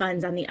are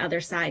funds on the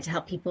other side to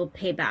help people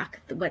pay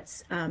back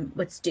what's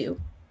due.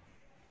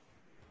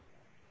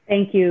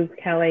 Thank you,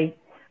 Kelly.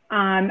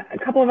 A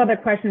couple of other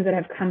questions that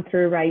have come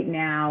through right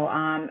now.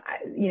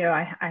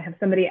 I have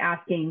somebody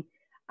asking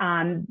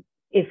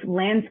if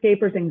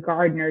landscapers and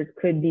gardeners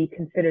could be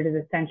considered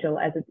as essential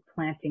as it's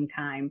planting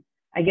time.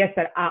 I guess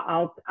that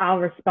I'll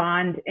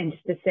respond and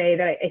just to say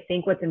that I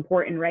think what's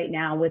important right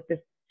now with this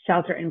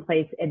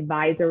shelter-in-place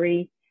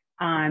advisory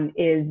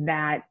is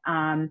that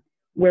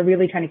we're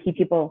really trying to keep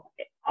people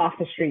off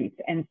the streets.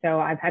 And so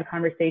I've had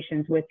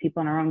conversations with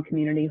people in our own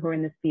community who are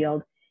in this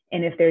field.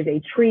 And if there's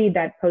a tree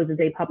that poses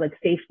a public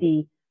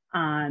safety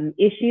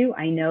issue,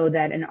 I know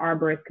that an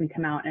arborist can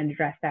come out and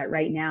address that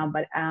right now.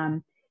 But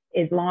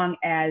as long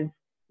as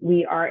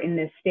we are in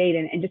this state,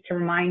 and just to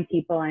remind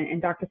people,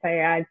 and Dr.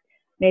 Sayah,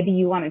 maybe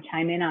you want to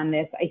chime in on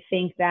this. I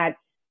think that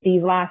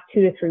these last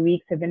 2 to 3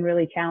 weeks have been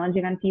really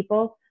challenging on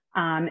people,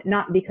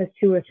 not because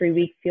 2 or 3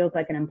 weeks feels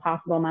like an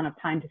impossible amount of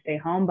time to stay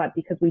home, but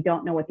because we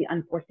don't know what the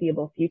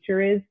unforeseeable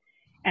future is.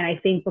 And I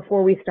think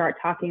before we start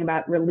talking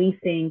about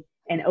releasing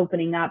and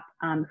opening up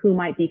who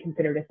might be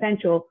considered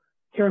essential,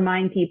 to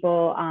remind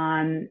people,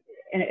 and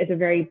it's a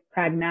very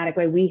pragmatic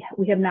way,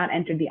 we have not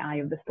entered the eye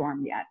of the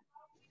storm yet.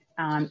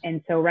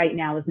 And so right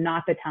now is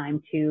not the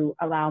time to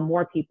allow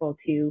more people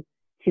to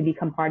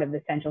become part of the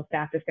essential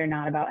staff if they're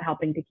not about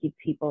helping to keep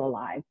people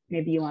alive.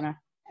 Maybe you want to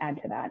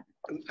add to that.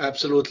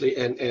 Absolutely.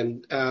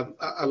 And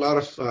a lot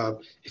of,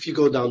 if you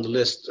go down the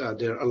list,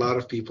 there are a lot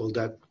of people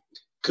that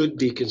could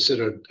be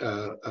considered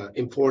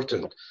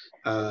important.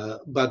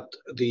 But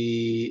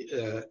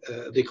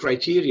the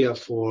criteria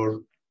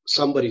for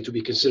somebody to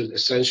be considered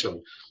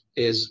essential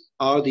is,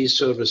 are these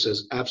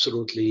services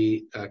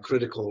absolutely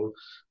critical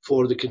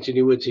for the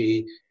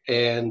continuity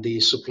and the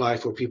supply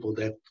for people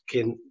that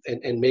can,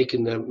 and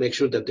making them make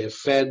sure that they're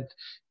fed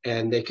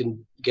and they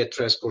can get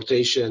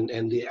transportation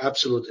and the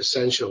absolute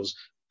essentials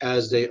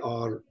as they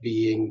are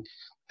being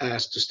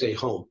asked to stay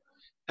home.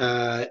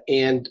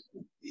 And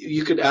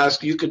you could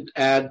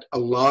add a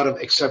lot of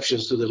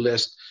exceptions to the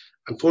list.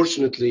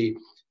 Unfortunately,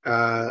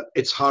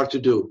 it's hard to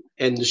do.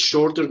 And the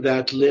shorter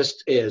that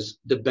list is,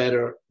 the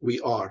better we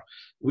are.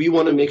 We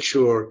want to make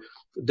sure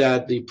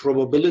that the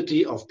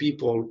probability of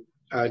people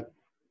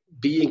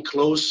being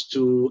close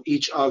to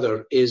each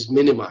other is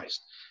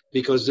minimized,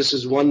 because this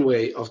is one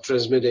way of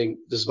transmitting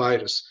this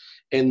virus.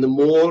 And the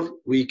more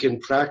we can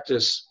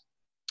practice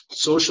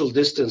social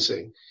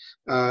distancing,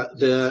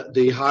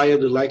 the higher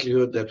the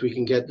likelihood that we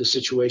can get the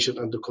situation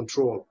under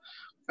control.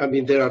 I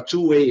mean, there are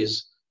two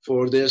ways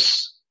for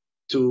this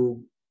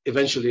to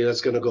eventually,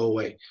 that's going to go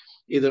away.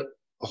 Either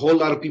a whole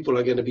lot of people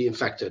are going to be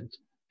infected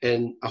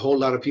and a whole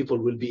lot of people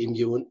will be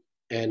immune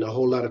and a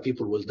whole lot of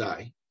people will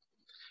die,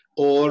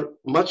 or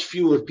much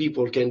fewer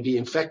people can be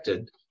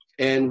infected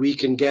and we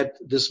can get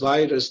this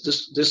virus,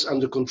 this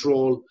under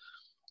control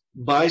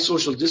by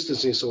social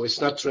distancing, so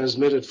it's not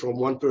transmitted from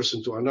one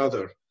person to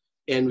another,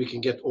 and we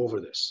can get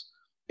over this.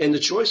 And the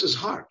choice is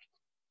hard.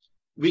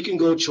 We can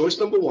go choice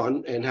number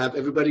one and have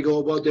everybody go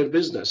about their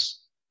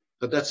business,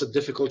 but that's a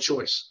difficult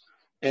choice.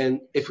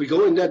 And if we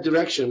go in that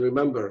direction,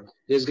 remember,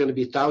 there's going to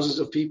be thousands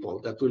of people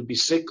that will be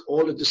sick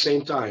all at the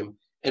same time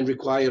and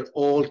require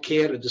all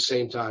care at the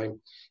same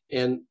time.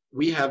 And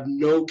we have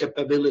no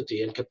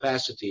capability and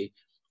capacity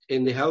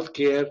in the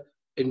healthcare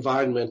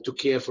environment to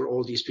care for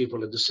all these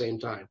people at the same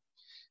time.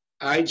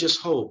 I just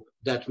hope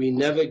that we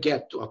never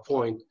get to a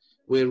point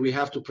where we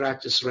have to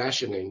practice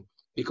rationing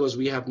because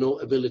we have no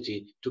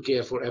ability to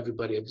care for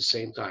everybody at the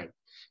same time.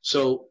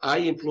 So I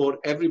implore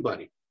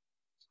everybody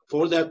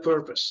for that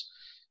purpose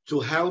to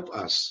help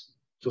us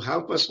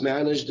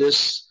manage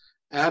this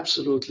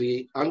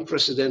absolutely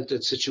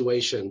unprecedented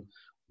situation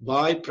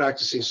by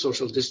practicing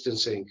social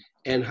distancing,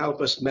 and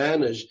help us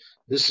manage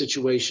this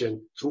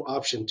situation through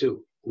option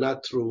two,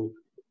 not through,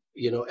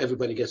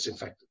 everybody gets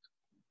infected.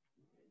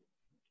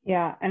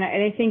 Yeah, and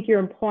I think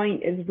your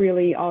point is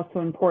really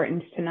also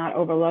important to not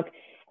overlook.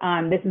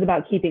 This is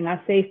about keeping us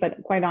safe,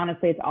 but quite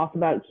honestly, it's also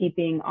about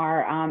keeping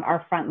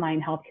our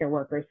frontline healthcare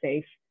workers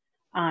safe,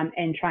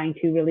 and trying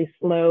to really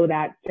slow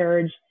that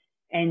surge.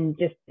 And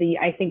just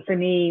I think for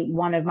me,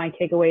 one of my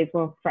takeaways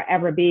will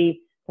forever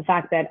be the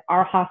fact that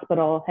our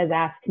hospital has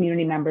asked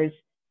community members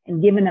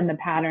and given them the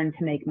pattern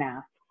to make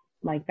masks.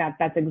 Like that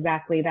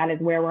is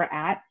where we're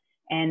at.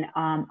 And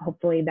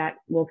hopefully that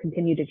will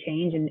continue to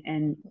change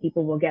and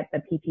people will get the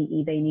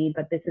PPE they need.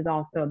 But this is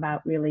also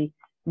about really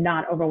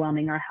not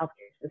overwhelming our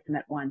healthcare system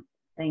at once.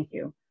 Thank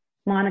you.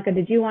 Monica,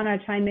 did you want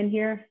to chime in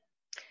here?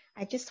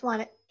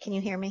 Can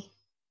you hear me?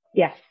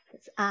 Yes.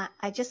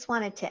 I just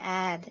wanted to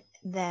add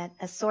that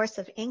a source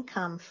of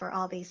income for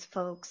all these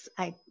folks,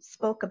 I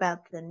spoke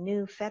about the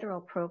new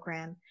federal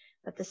program,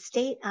 but the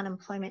state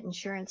unemployment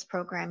insurance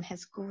program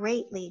has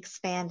greatly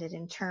expanded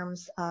in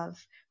terms of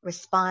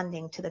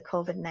responding to the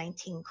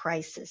COVID-19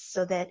 crisis,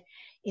 so that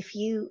if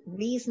you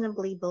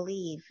reasonably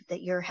believe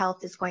that your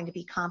health is going to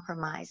be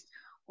compromised,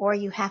 or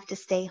you have to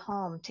stay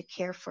home to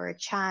care for a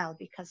child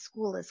because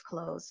school is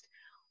closed,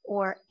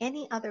 or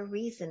any other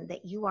reason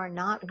that you are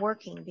not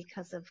working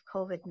because of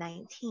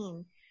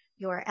COVID-19,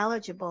 you are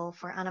eligible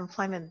for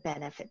unemployment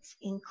benefits,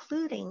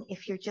 including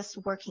if you're just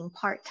working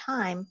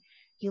part-time,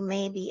 you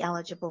may be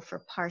eligible for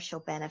partial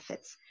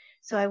benefits.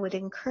 So I would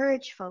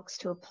encourage folks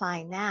to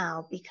apply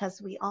now,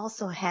 because we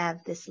also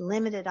have this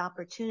limited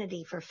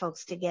opportunity for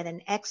folks to get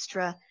an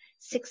extra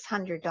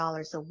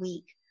 $600 a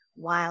week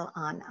while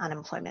on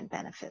unemployment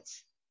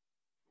benefits.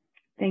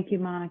 Thank you,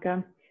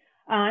 Monica.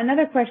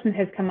 Another question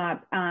has come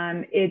up.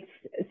 They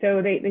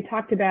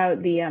talked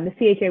about the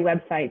CHA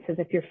website says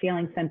if you're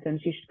feeling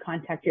symptoms, you should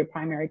contact your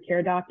primary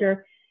care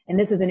doctor. And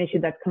this is an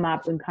issue that's come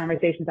up in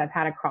conversations I've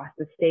had across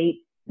the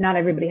state. Not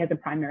everybody has a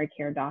primary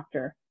care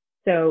doctor.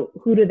 So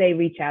who do they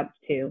reach out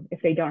to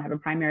if they don't have a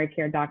primary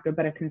care doctor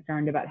but are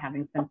concerned about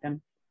having symptoms?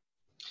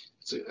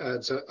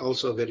 It's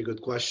also a very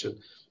good question.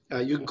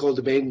 You can call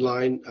the main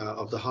line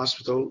of the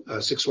hospital,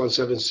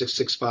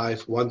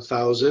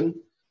 617-665-1000,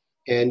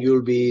 and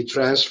you'll be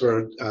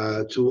transferred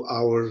to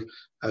our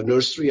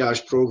nurse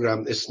triage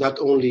program. It's not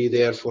only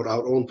there for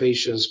our own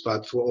patients,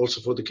 but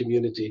also for the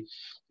community.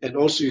 And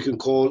also you can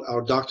call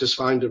our Doctors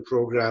Finder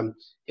program,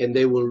 and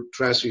they will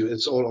transfer you.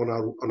 It's all on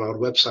our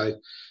website.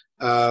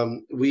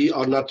 We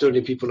are not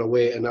turning people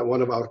away, and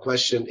one of our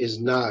questions is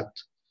not,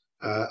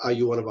 are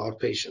you one of our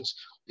patients?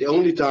 The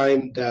only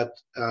time that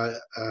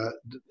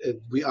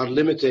we are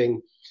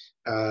limiting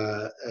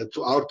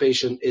to our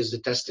patient is the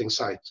testing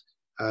site,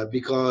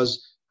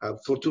 because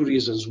for two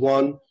reasons.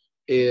 One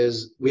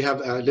is we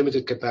have a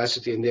limited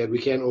capacity in there. We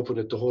can't open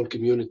it to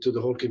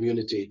the whole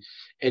community.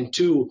 And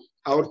two,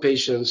 our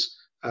patients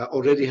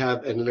already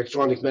have an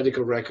electronic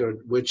medical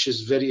record, which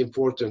is very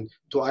important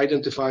to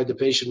identify the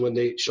patient when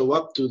they show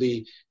up to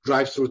the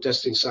drive-through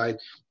testing site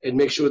and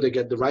make sure they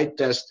get the right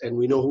test, and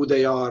we know who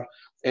they are,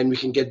 and we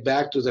can get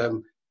back to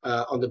them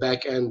on the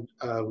back end,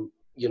 a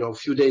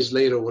few days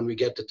later when we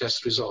get the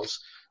test results.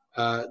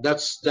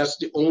 That's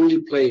the only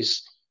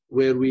place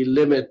where we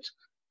limit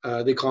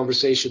the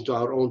conversation to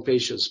our own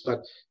patients.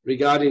 But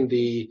regarding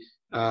the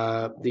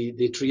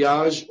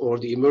triage or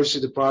the emergency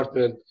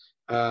department,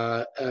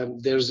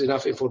 there's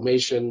enough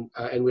information,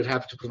 and we're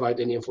happy to provide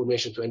any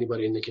information to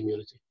anybody in the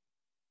community.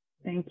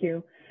 Thank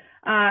you.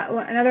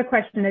 Another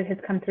question that has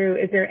come through,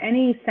 is there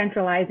any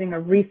centralizing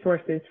of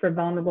resources for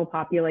vulnerable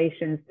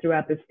populations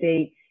throughout the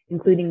state,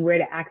 including where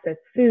to access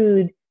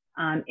food,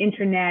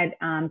 internet,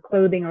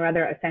 clothing, or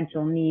other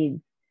essential needs?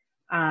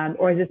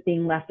 Or is this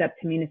being left up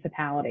to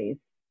municipalities?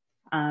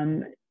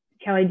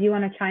 Kelly, do you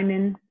want to chime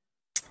in?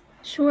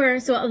 Sure.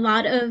 So a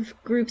lot of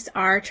groups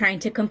are trying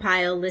to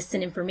compile lists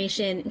and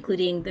information,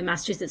 including the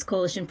Massachusetts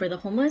Coalition for the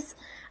Homeless.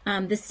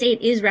 The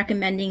state is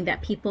recommending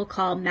that people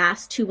call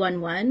Mass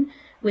 211,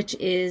 which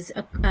is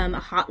a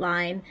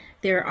hotline.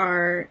 There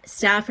are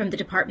staff from the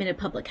Department of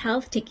Public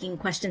Health taking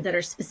questions that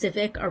are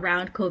specific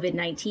around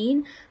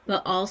COVID-19,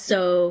 but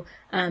also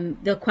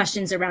the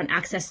questions around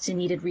access to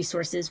needed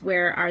resources.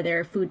 Where are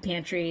there food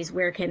pantries?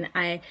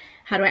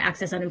 How do I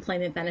access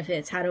unemployment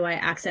benefits? How do I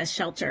access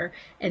shelter?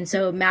 And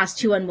so Mass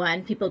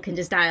 211, people can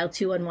just dial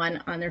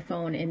 211 on their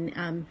phone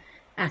and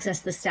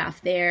access the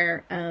staff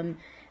there.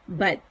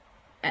 But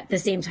at the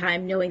same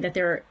time, knowing that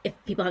if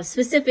people have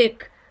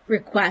specific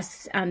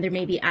requests, there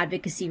may be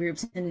advocacy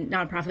groups and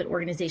nonprofit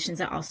organizations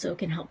that also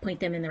can help point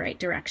them in the right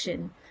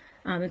direction,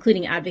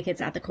 including advocates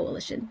at the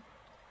coalition.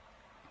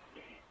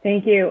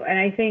 Thank you. And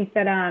I think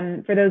that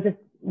for those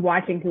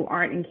watching who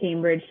aren't in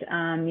Cambridge,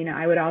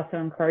 I would also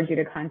encourage you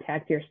to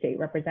contact your state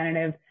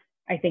representative.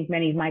 I think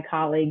many of my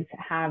colleagues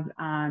have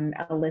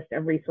a list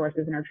of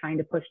resources and are trying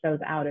to push those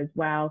out as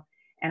well.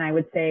 And I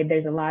would say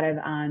there's a lot of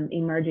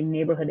emerging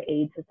neighborhood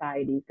aid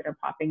societies that are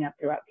popping up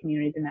throughout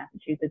communities in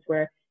Massachusetts,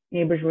 where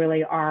neighbors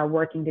really are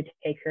working to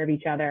take care of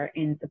each other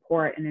in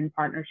support and in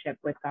partnership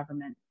with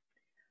government.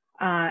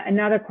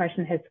 Another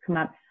question has come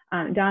up.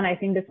 Donna, I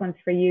think this one's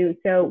for you.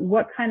 So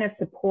what kind of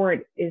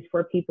support is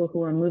for people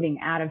who are moving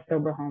out of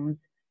sober homes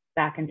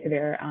back into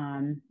their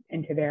own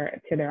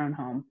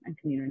home and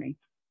community?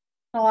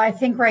 Well, I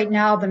think right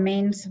now the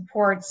main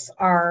supports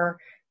are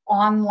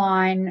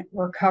online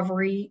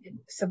recovery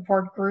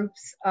support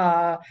groups.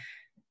 The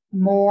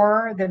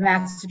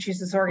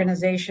Massachusetts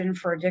Organization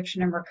for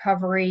Addiction and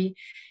Recovery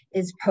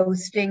is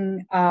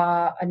posting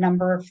a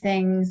number of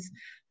things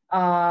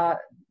that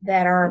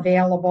are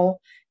available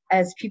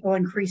as people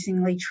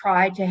increasingly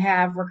try to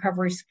have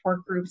recovery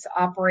support groups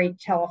operate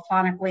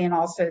telephonically and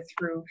also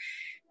through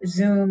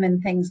Zoom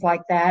and things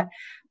like that.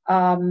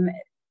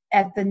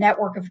 At the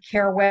Network of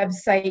Care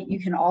website, you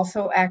can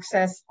also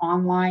access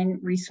online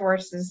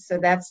resources. So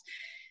that's,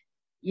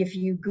 if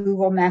you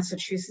Google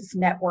Massachusetts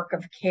Network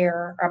of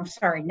Care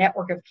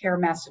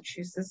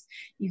Massachusetts,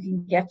 you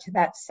can get to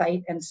that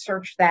site and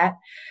search that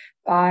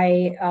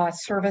by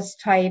service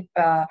type,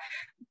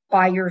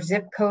 by your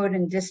zip code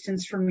and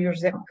distance from your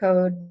zip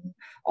code.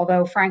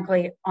 Although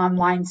frankly,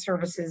 online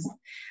services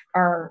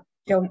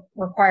don't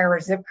require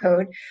a zip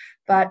code,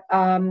 but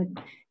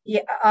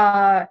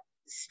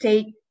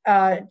state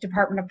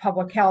Department of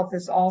Public Health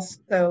is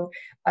also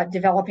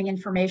developing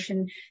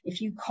information.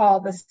 If you call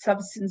the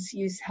Substance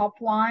Use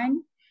Helpline,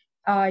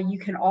 You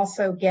can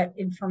also get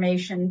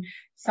information.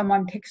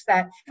 Someone picks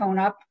that phone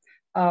up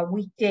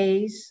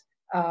weekdays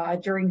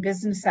during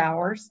business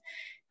hours.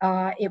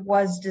 It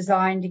was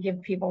designed to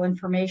give people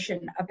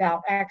information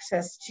about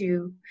access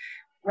to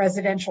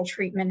residential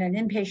treatment and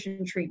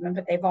inpatient treatment,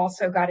 but they've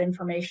also got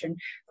information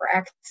for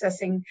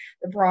accessing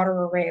the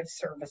broader array of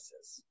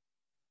services.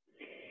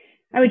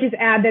 I would just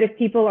add that if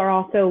people are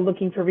also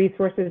looking for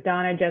resources,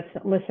 Donna just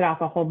listed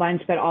off a whole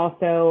bunch, but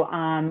also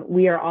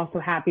we are also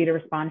happy to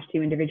respond to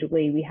you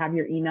individually. We have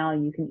your email,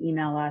 you can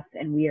email us,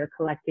 and we are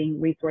collecting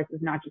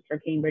resources, not just for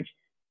Cambridge,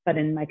 but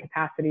in my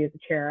capacity as a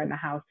chair in the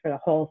House for the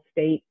whole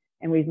state,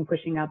 and we've been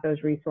pushing out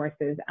those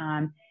resources.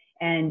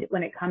 And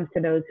when it comes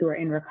to those who are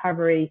in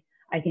recovery,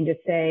 I can just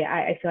say,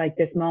 I feel like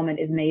this moment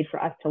is made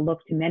for us to look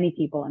to many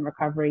people in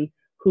recovery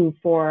who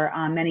for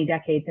many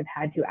decades have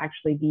had to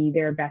actually be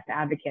their best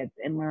advocates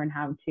and learn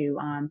how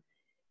to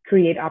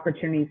create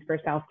opportunities for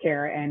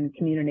self-care and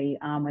community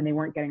when they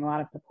weren't getting a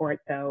lot of support.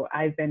 So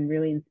I've been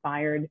really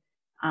inspired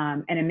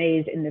and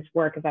amazed in this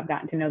work as I've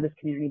gotten to know this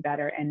community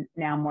better, and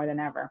now more than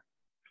ever.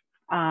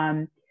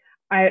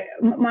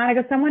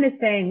 Monica, someone is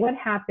saying, what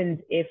happens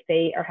if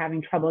they are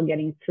having trouble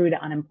getting through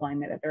to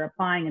unemployment, that they're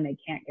applying and they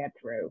can't get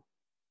through?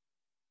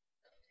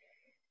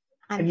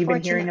 Have you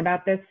been hearing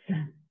about this?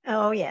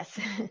 Oh, yes.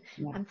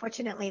 Yeah.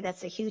 Unfortunately,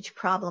 that's a huge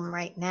problem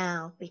right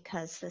now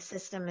because the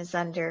system is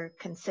under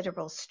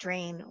considerable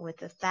strain with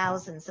the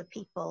thousands of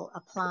people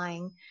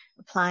applying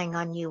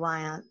on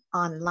UI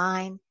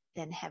online,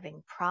 then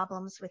having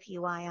problems with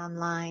UI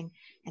online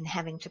and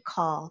having to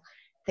call.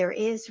 There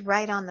is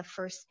right on the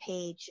first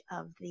page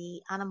of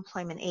the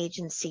unemployment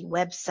agency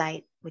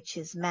website, which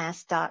is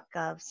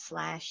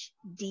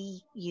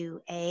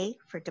mass.gov/DUA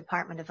for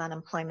Department of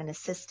Unemployment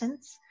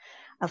Assistance,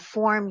 a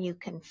form you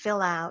can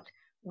fill out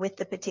with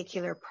the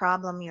particular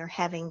problem you're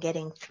having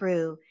getting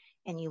through,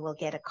 and you will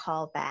get a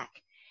call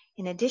back.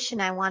 In addition,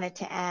 I wanted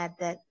to add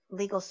that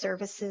legal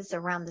services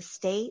around the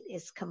state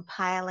is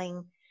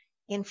compiling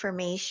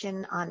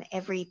information on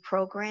every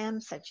program,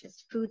 such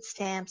as food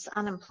stamps,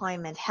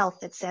 unemployment,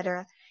 health,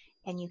 etc.,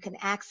 and you can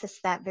access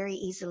that very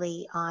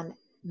easily on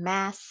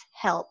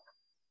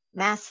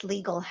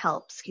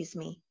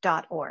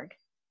masslegalhelp.org.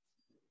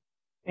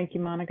 Thank you,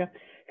 Monica.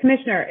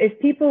 Commissioner, if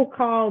people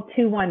call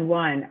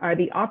 211, are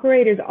the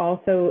operators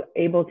also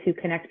able to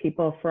connect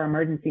people for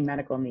emergency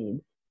medical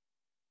needs?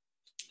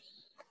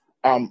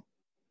 In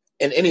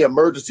any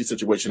emergency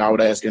situation, I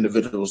would ask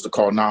individuals to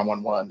call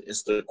 911.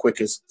 It's the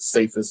quickest,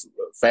 safest,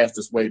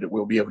 fastest way that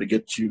we'll be able to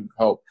get you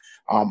help.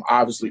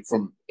 Obviously,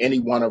 from any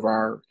one of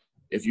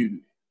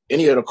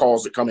any of the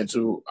calls that come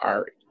into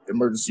our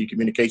emergency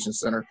communication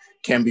center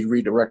can be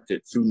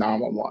redirected through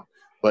 911.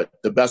 But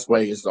the best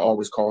way is to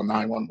always call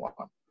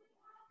 911.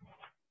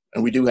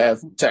 And we do have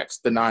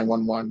text, the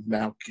 911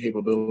 now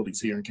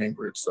capabilities here in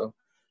Cambridge. So,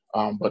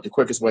 but the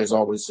quickest way is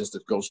always just to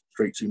go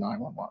straight to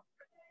 911.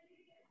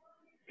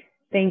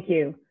 Thank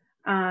you.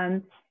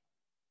 Kelly,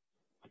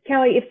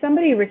 if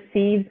somebody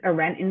receives a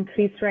rent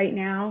increase right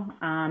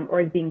now,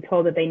 or is being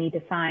told that they need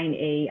to sign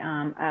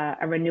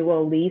a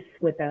renewal lease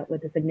with a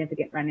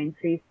significant rent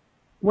increase,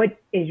 what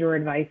is your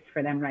advice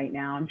for them right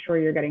now? I'm sure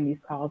you're getting these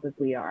calls as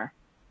we are.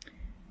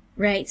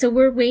 Right. So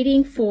we're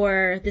waiting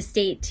for the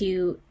state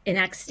to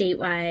enact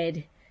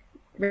statewide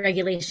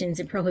regulations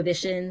and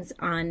prohibitions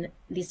on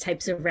these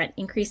types of rent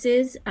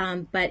increases.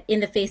 But in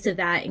the face of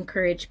that,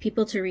 encourage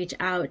people to reach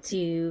out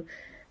to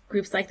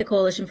groups like the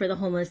Coalition for the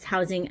Homeless,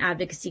 housing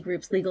advocacy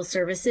groups, legal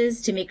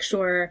services, to make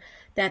sure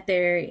that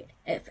they're,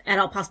 if at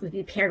all possible,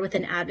 be paired with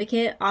an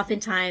advocate.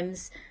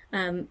 Oftentimes,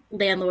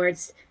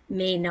 landlords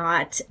may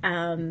not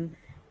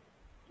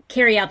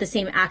carry out the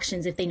same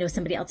actions if they know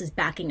somebody else is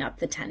backing up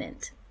the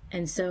tenant.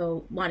 And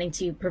so wanting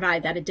to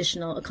provide that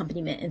additional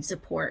accompaniment and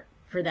support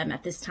for them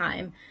at this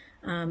time.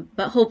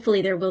 But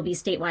hopefully there will be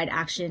statewide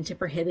action to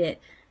prohibit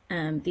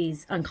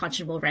these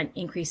unconscionable rent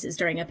increases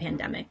during a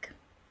pandemic.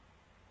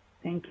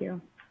 Thank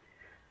you.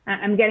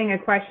 I'm getting a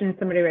question,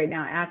 somebody right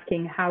now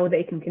asking how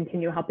they can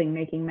continue helping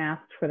making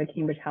masks for the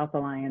Cambridge Health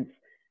Alliance.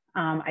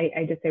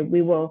 I just say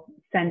we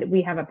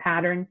have a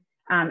pattern.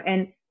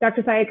 And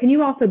Dr. Sayah, can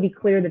you also be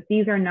clear that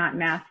these are not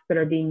masks that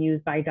are being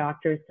used by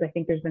doctors? So I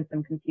think there's been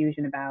some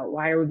confusion about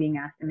why are we being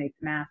asked to make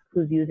masks,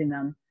 who's using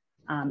them,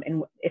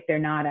 and if they're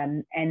not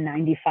an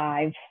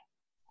N95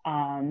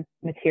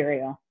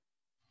 material.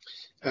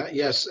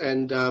 Yes,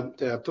 and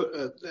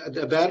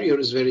the barrier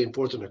is very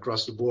important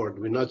across the board.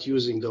 We're not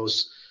using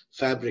those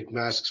fabric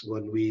masks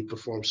when we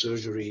perform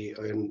surgery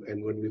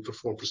and when we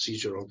perform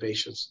procedure on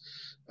patients.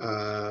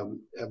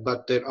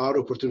 But there are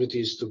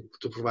opportunities to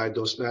provide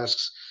those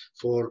masks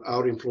for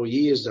our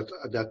employees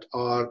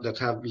that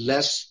have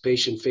less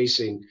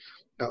patient-facing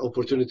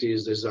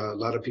opportunities. There's a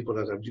lot of people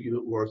that have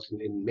worked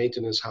in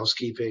maintenance,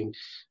 housekeeping,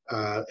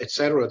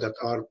 etc., that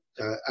are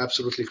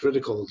absolutely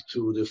critical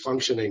to the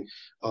functioning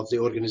of the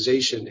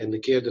organization and the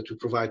care that we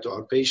provide to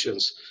our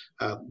patients,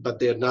 but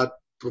they're not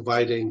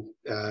providing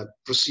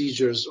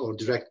procedures or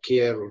direct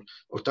care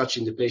or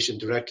touching the patient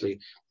directly.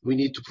 We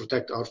need to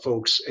protect our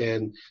folks,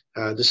 and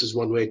this is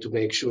one way to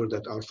make sure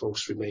that our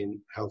folks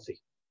remain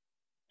healthy.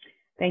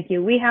 Thank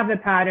you. We have the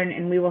pattern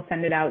and we will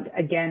send it out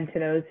again to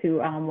those who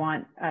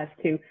want us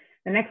to.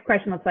 The next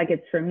question looks like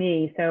it's for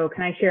me. So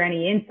can I share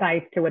any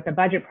insights to what the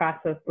budget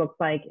process looks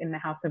like in the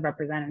House of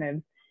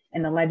Representatives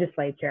and the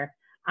legislature?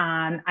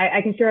 I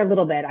can share a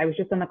little bit. I was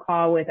just on the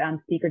call with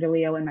Speaker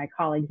DeLeo and my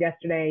colleagues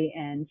yesterday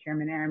and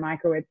Chairman Aaron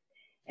Michael,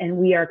 and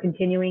we are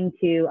continuing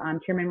to,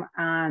 Chairman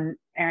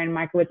Aaron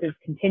Michael is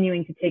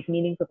continuing to take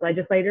meetings with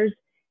legislators,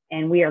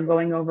 and we are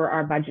going over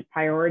our budget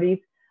priorities.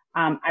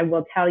 I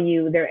will tell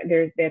you,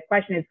 the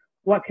question is,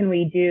 what can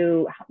we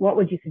do? What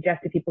would you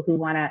suggest to people who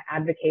want to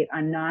advocate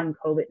on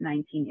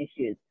non-COVID-19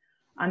 issues?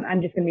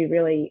 I'm just going to be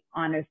really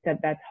honest that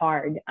that's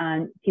hard.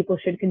 People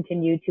should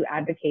continue to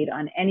advocate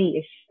on any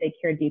issue they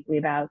care deeply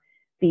about.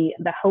 The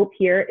hope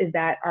here is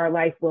that our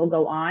life will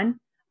go on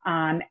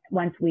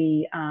once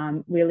we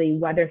really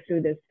weather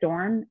through this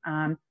storm.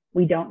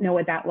 We don't know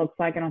what that looks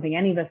like. I don't think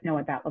any of us know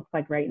what that looks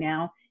like right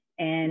now.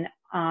 And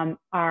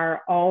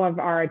all of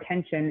our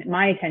attention,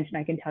 my attention,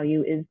 I can tell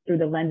you, is through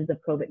the lenses of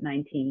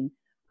COVID-19.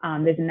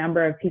 There's a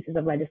number of pieces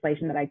of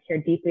legislation that I care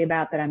deeply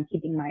about that I'm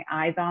keeping my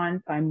eyes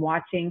on. So I'm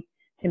watching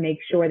to make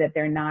sure that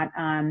they're not,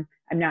 I'm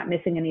not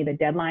missing any of the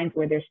deadlines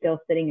where they're still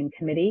sitting in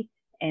committee.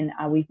 And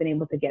we've been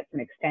able to get some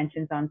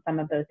extensions on some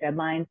of those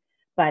deadlines.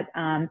 But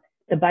the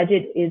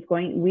budget is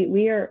going,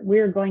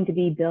 we're going to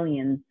be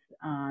billions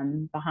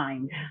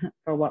behind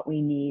for what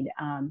we need.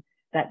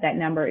 That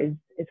number is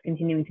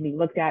continuing to be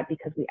looked at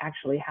because we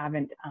actually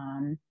haven't,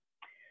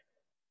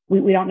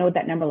 we don't know what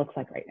that number looks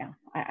like right now.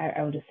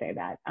 I will just say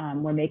that.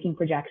 We're making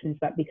projections,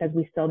 but because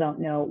we still don't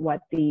know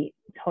what the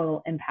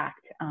total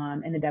impact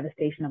and the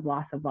devastation of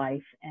loss of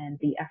life and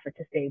the effort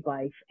to save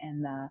life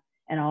and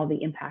all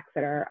the impacts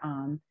that are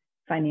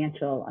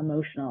financial,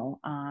 emotional,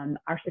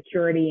 our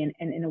security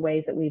in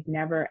ways that we've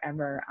never,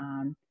 ever,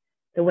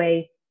 the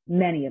way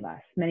many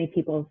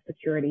people's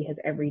security has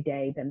every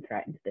day been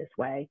threatened this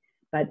way.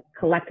 But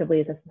collectively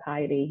as a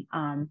society,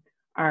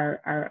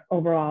 our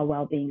overall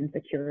well-being and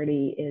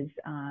security is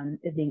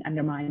being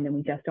undermined, and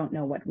we just don't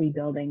know what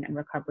rebuilding and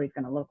recovery is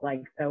going to look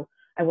like. So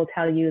I will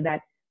tell you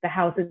that the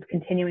House is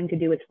continuing to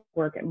do its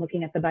work and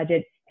looking at the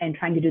budget and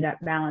trying to do that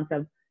balance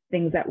of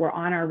things that were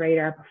on our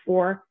radar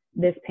before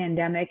this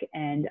pandemic,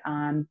 and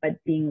but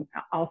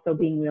also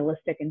being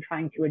realistic and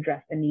trying to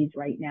address the needs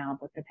right now,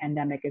 what the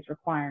pandemic is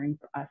requiring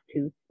for us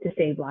to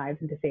save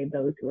lives and to save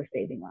those who are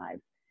saving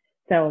lives.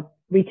 So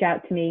reach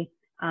out to me.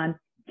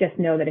 Just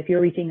know that if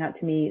you're reaching out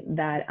to me,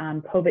 that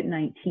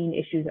COVID-19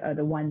 issues are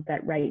the ones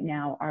that right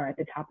now are at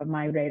the top of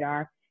my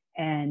radar.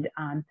 And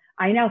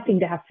I now seem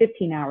to have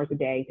 15 hours a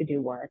day to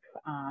do work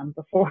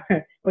before,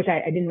 which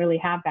I didn't really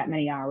have that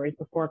many hours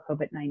before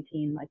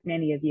COVID-19, like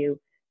many of you.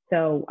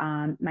 So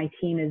my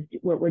team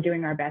we're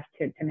doing our best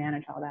to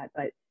manage all that,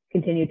 but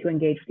continue to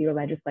engage with your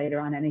legislator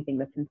on anything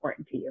that's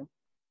important to you.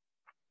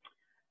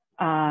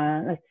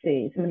 Let's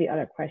see, some of the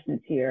other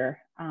questions here.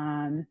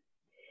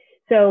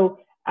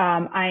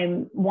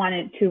 I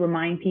wanted to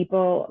remind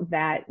people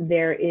that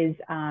there is,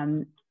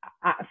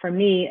 for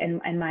me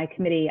and my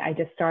committee, I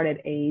just started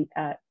a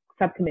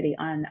subcommittee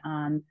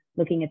on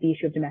looking at the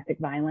issue of domestic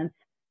violence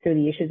through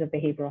the issues of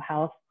behavioral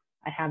health.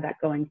 I have that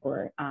going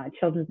for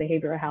children's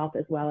behavioral health,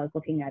 as well as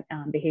looking at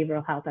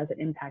behavioral health as it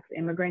impacts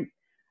immigrants.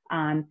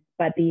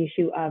 But the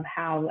issue of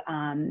how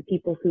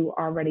people who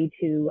are ready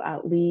to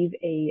leave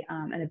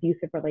an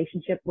abusive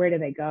relationship, where do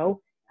they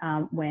go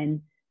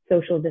when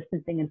social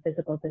distancing and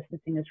physical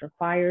distancing is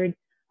required?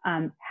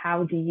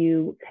 How do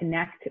you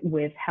connect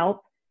with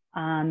help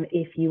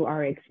if you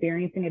are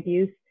experiencing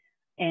abuse?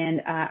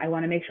 And I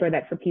want to make sure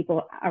that for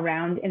people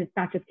around, and it's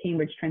not just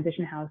Cambridge,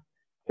 Transition House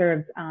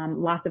serves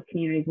lots of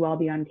communities well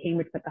beyond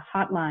Cambridge, but the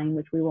hotline,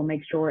 which we will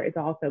make sure is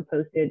also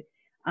posted,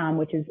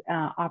 which is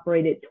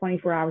operated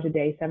 24 hours a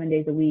day, 7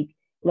 days a week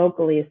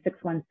locally, is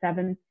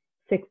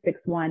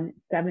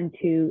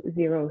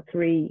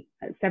 617-661-7203.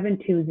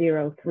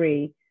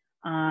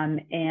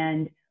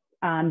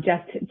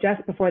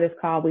 Just before this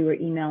call, we were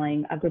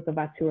emailing a group of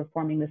us who are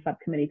forming the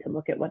subcommittee to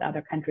look at what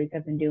other countries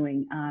have been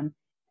doing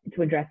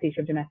to address the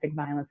issue of domestic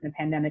violence in a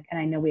pandemic. And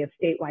I know we have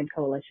statewide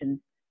coalitions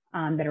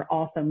that are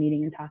also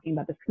meeting and talking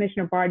about this.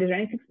 Commissioner Bard, is there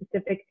anything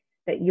specific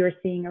that you're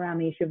seeing around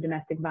the issue of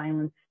domestic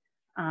violence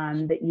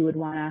that you would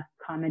want to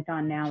comment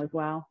on now as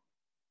well?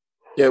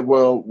 Yeah,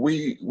 well,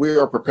 we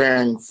are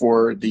preparing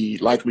for the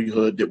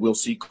likelihood that we'll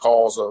see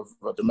calls of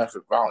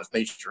domestic violence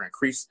nature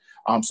increase.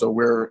 So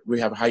we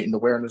have heightened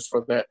awareness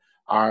for that.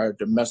 Our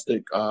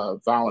domestic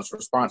violence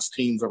response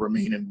teams are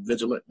remaining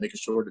vigilant, making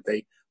sure that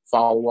they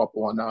follow up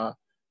on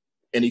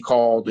any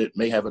call that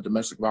may have a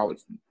domestic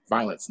violence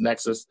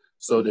nexus,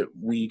 so that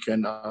we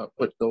can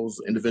put those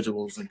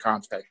individuals in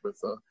contact with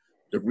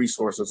the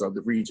resources of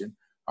the region.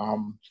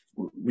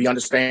 We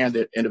understand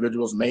that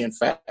individuals may in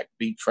fact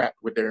be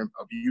trapped with their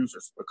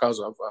abusers because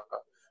of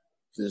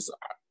this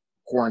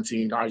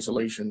quarantine,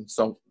 isolation,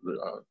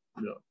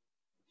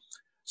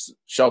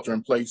 shelter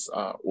in place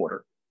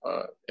order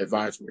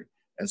advisory.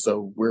 And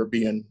so we're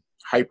being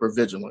hyper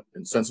vigilant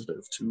and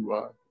sensitive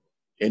to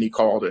any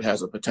call that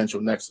has a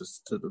potential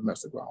nexus to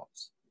domestic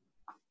violence.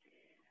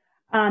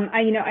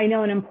 I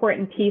know an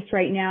important piece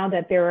right now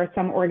that there are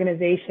some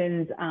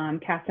organizations,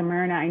 Casa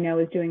Myrna, I know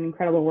is doing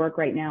incredible work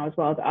right now, as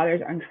well as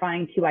others, on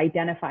trying to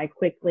identify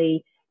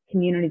quickly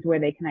communities where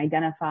they can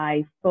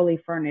identify fully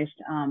furnished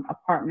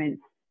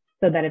apartments,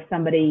 so that if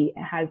somebody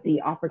has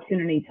the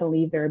opportunity to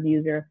leave their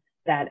abuser,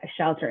 that a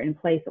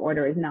shelter-in-place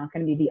order is not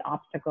going to be the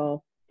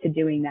obstacle to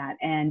doing that.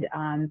 And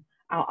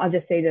I'll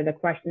just say to the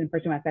person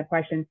who asked that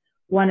question,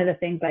 one of the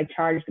things I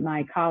charged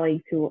my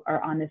colleagues who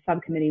are on the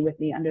subcommittee with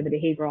me under the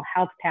Behavioral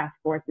Health Task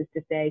Force is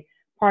to say,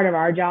 part of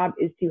our job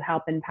is to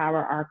help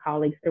empower our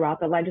colleagues throughout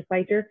the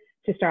legislature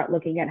to start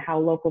looking at how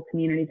local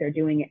communities are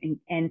doing it,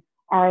 and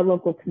are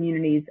local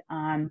communities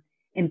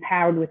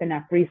empowered with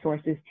enough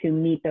resources to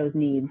meet those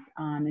needs.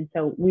 And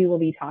so we will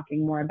be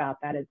talking more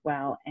about that as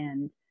well.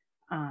 And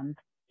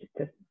just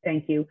to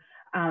thank you.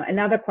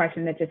 Another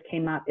question that just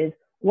came up is,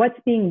 what's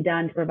being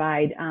done to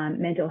provide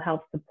mental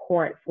health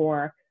support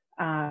for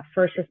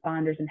first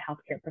responders and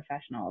healthcare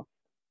professionals?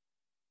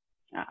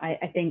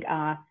 I think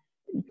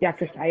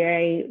Dr.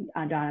 Sayah,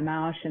 Danna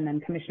Mauch, and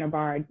then Commissioner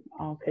Bard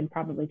all could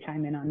probably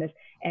chime in on this.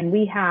 And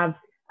we have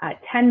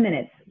 10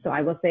 minutes. So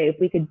I will say, if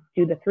we could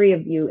do the three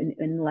of you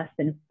in less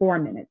than 4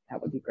 minutes,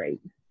 that would be great.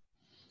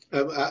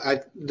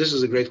 This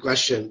is a great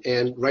question.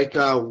 And right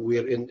now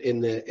we're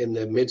in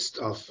the midst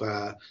of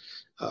a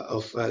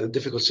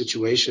difficult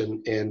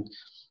situation. And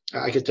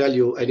I can tell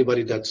you,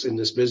 anybody that's in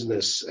this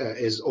business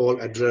is all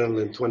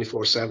adrenaline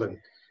 24/7.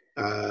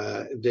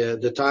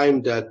 The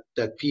time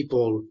that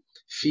people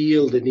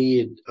feel the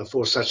need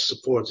for such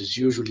support is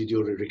usually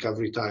during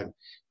recovery time,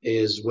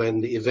 is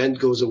when the event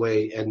goes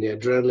away and the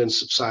adrenaline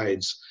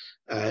subsides,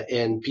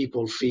 and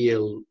people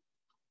feel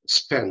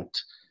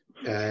spent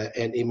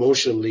and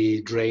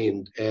emotionally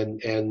drained.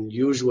 And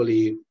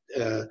usually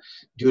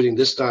during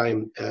this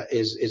time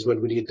is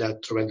when we need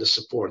that tremendous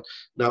support.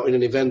 Now, in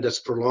an event that's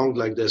prolonged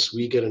like this,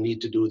 we're going to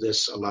need to do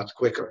this a lot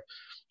quicker.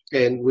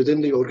 And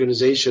within the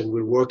organization,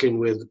 we're working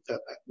with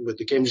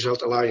the Cambridge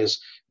Health Alliance.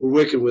 We're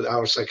working with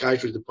our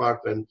psychiatry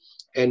department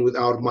and with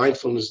our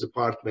mindfulness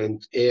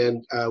department,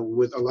 and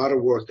with a lot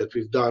of work that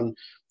we've done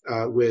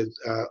with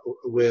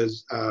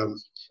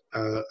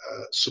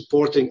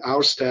supporting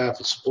our staff,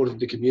 supporting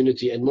the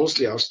community, and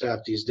mostly our staff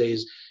these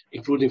days,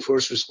 including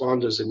first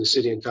responders in the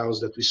city and towns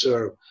that we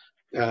serve,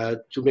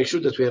 to make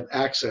sure that we have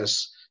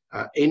access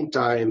in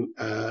time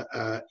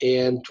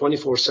and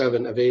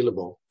 24/7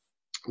 available.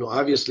 Now,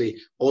 obviously,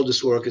 all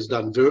this work is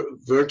done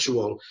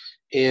virtual,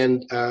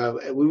 and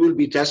we will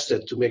be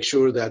tested to make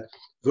sure that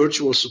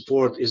virtual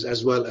support is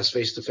as well as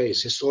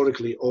face-to-face.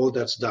 Historically, all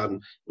that's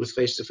done with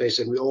face-to-face,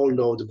 and we all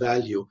know the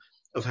value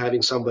of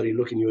having somebody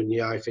looking you in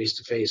the eye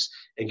face-to-face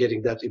and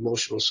getting that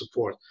emotional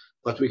support.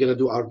 But we're going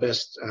to do our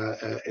best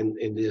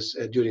in this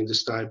during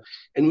this time,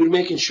 and we're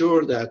making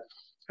sure that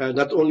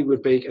not only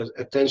we're paying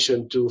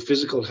attention to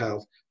physical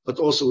health, but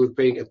also we're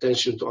paying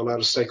attention to a lot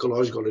of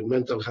psychological and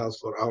mental health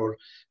for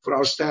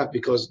our staff,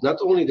 because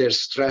not only they're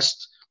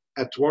stressed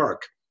at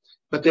work,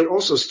 but they're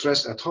also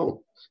stressed at home.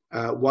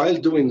 While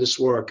doing this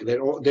work,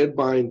 their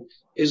mind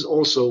is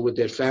also with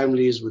their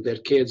families, with their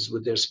kids,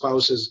 with their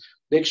spouses,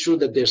 make sure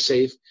that they're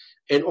safe,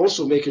 and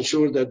also making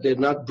sure that they're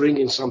not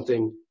bringing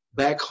something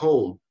back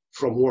home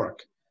from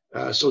work.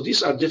 So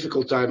these are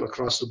difficult times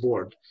across the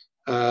board.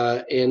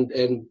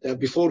 And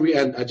before we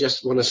end, I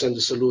just want to send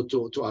a salute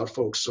to our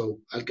folks. So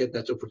I'll get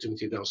that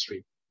opportunity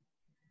downstream.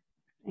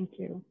 Thank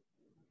you.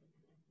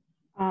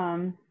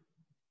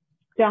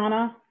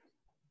 Danna,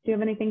 do you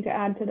have anything to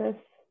add to this?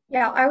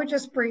 Yeah, I would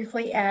just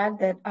briefly add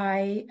that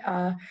I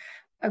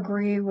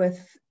agree with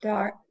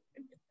Dr.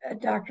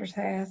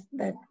 Sayah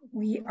that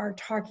we are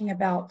talking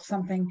about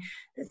something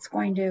that's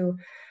going to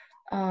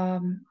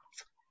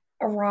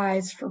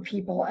arise for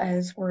people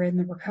as we're in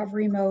the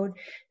recovery mode.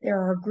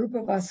 There are a group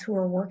of us who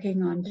are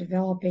working on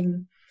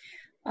developing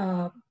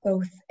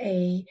both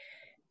a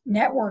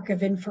network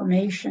of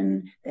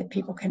information that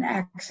people can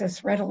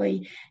access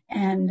readily,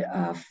 and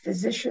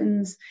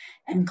physicians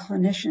and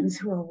clinicians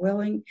who are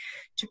willing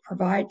to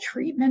provide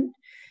treatment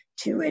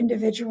to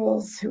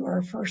individuals who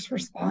are first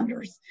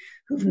responders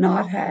who've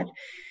not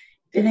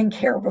been in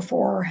care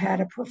before or had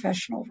a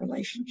professional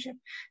relationship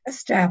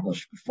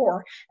established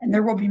before. And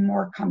there will be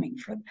more coming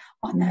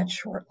on that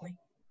shortly.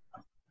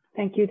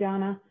 Thank you,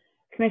 Danna.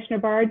 Commissioner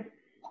Bard?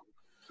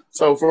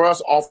 So for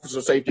us,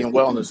 officer safety and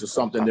wellness is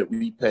something that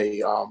we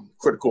pay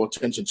critical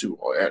attention to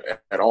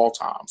at all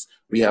times.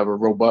 We have a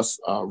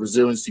robust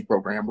resiliency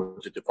program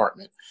with the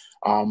department.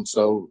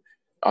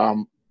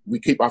 We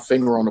keep our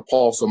finger on the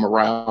pulse of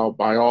morale.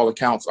 By all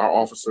accounts, our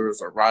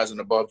officers are rising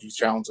above these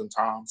challenging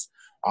times.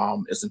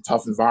 It's a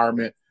tough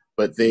environment,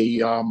 but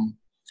they are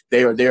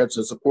there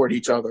to support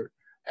each other.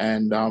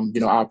 And,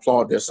 I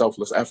applaud their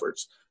selfless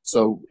efforts.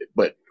 So,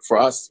 but for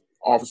us,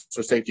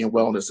 officer safety and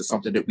wellness is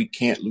something that we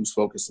can't lose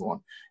focus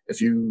on.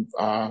 If you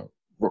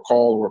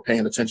recall or were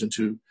paying attention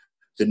to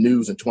the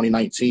news in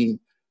 2019,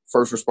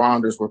 first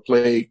responders were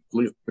plagued,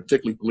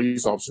 particularly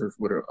police officers,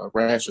 with a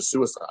rash of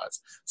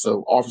suicides.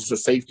 So officer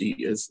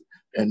safety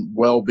and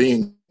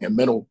well-being and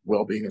mental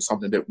well-being is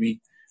something that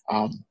we,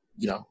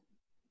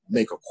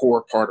 make a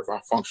core part of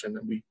our function,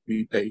 and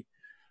we pay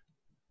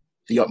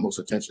the utmost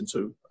attention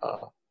to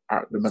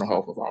the mental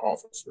health of our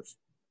officers.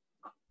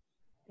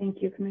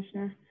 Thank you,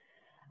 Commissioner.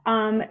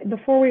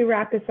 Before we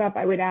wrap this up,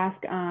 I would ask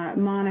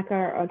Monica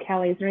or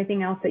Kelly, is there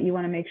anything else that you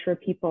want to make sure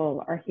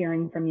people are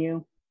hearing from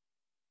you?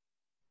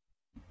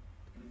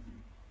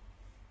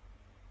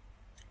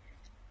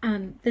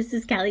 This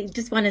is Kelly.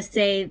 Just want to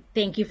say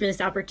thank you for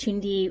this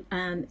opportunity.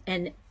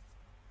 And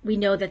we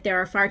know that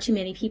there are far too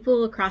many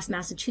people across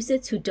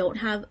Massachusetts who don't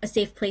have a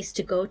safe place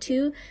to go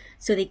to,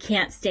 so they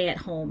can't stay at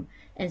home.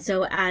 And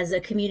so as a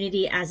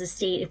community, as a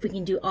state, if we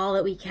can do all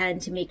that we can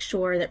to make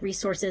sure that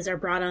resources are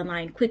brought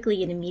online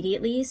quickly and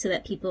immediately so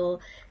that people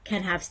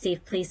can have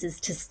safe places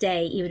to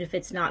stay, even if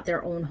it's not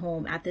their own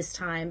home at this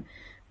time,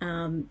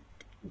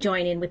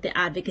 join in with the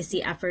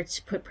advocacy efforts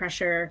to put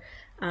pressure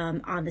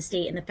on the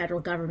state and the federal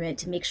government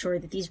to make sure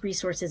that these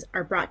resources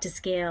are brought to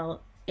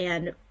scale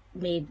and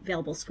made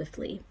available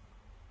swiftly.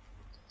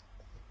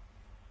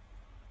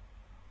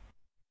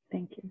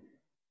 Thank you.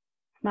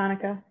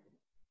 Monica?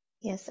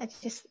 Yes, I'd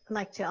just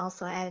like to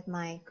also add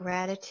my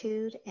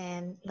gratitude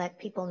and let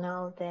people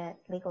know that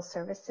Legal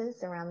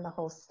Services around the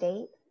whole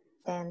state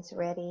stands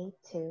ready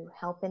to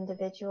help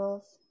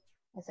individuals.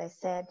 As I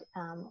said,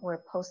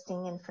 we're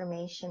posting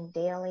information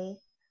daily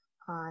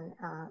on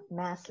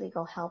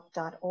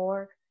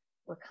masslegalhelp.org.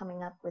 We're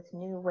coming up with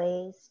new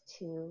ways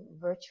to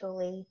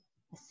virtually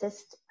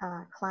assist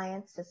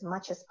clients as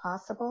much as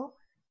possible.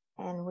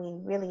 And we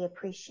really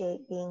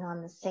appreciate being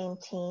on the same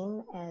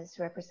team as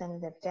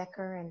Representative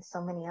Decker and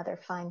so many other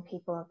fine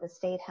people at the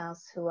State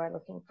House who are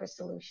looking for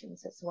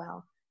solutions as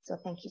well. So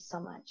thank you so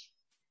much.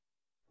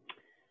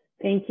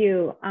 Thank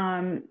you.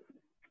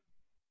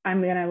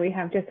 We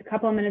have just a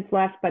couple of minutes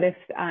left, but if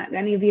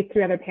any of you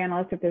three other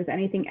panelists, if there's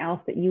anything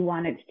else that you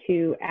wanted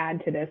to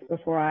add to this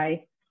before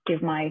I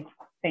give my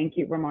thank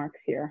you remarks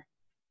here.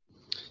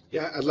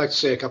 Yeah, I'd like to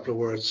say a couple of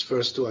words.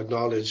 First, to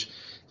acknowledge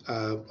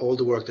all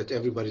the work that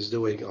everybody's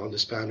doing on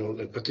this panel,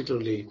 and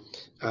particularly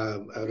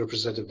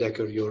Representative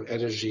Decker, your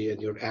energy and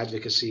your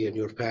advocacy and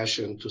your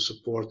passion to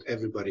support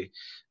everybody.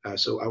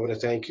 So I want to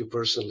thank you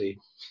personally.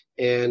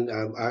 And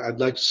I'd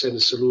like to send a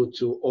salute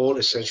to all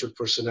essential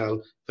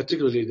personnel,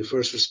 particularly the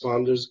first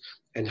responders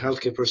and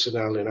healthcare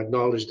personnel, and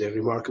acknowledge their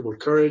remarkable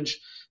courage,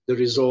 their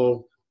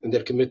resolve, and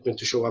their commitment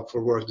to show up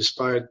for work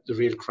despite the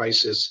real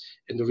crisis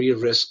and the real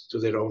risk to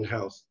their own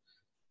health.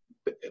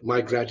 My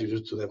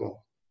gratitude to them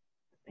all.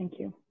 Thank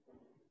you.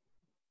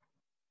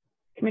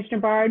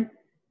 Commissioner Bard,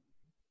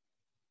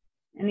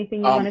 anything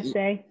you want to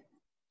say?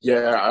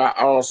 Yeah,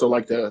 I also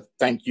like to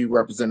thank you,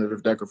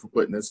 Representative Decker, for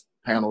putting this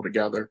panel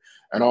together.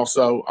 And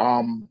also,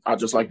 I'd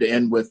just like to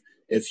end with,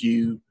 if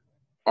you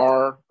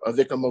are a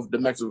victim of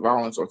domestic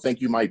violence or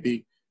think you might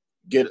be,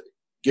 get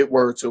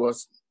word to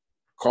us.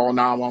 Call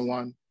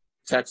 911,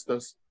 text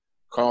us,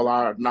 call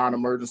our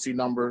non-emergency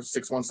number,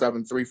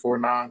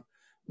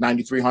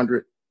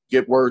 617-349-9300.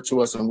 Get word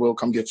to us and we'll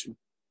come get you.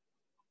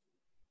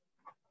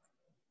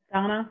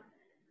 Danna?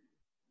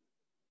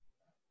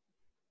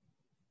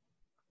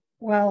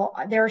 Well,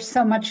 there's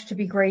so much to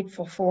be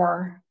grateful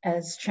for,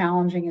 as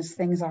challenging as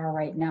things are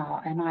right now.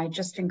 And I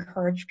just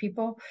encourage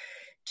people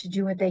to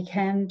do what they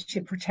can to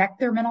protect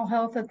their mental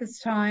health at this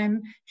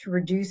time, to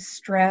reduce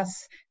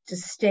stress, to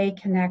stay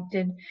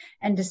connected,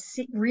 and to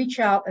reach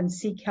out and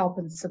seek help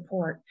and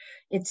support.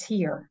 It's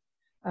here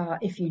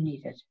if you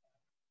need it.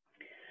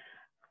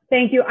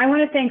 Thank you. I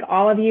want to thank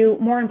all of you.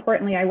 More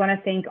importantly, I want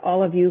to thank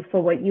all of you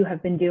for what you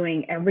have been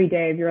doing every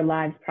day of your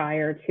lives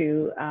prior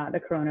to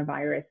the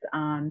coronavirus.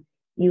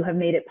 You have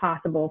made it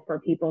possible for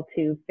people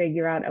to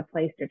figure out a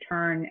place to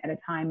turn at a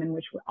time in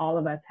which all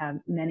of us have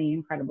many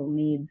incredible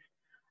needs.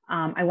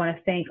 I want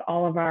to thank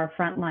all of our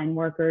frontline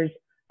workers,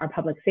 our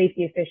public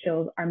safety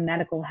officials, our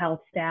medical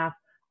health staff,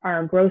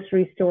 our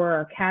grocery store,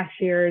 our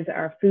cashiers,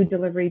 our food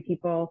delivery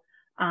people.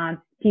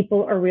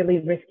 People are really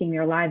risking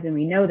their lives, and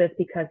we know this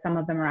because some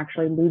of them are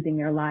actually losing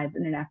their lives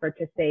in an effort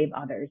to save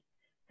others.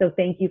 So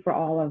thank you for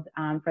all of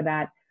for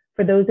that.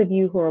 For those of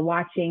you who are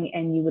watching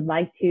and you would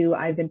like to,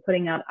 I've been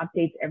putting out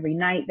updates every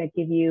night that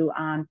give you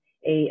I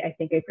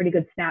think a pretty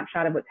good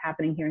snapshot of what's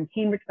happening here in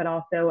Cambridge, but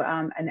also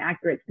an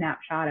accurate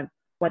snapshot of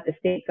what the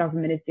state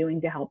government is doing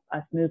to help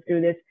us move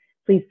through this.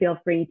 Please feel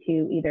free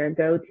to either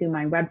go to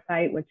my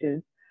website, which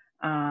is,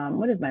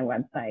 what is my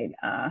website?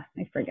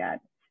 I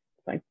forget.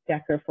 It's like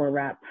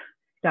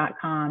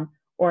deckerforrep.com,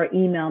 or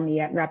email me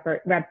at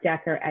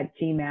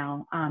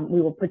repdecker@gmail.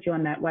 We will put you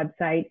on that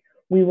website.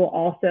 We will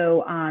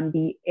also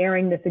be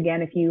airing this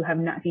again. If you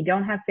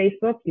don't have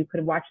Facebook, you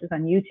could watch this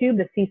on YouTube.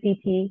 The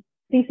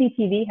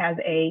CCTV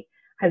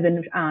has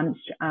been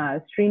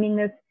streaming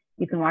this.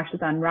 You can watch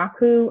this on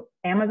Roku,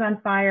 Amazon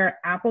Fire,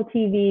 Apple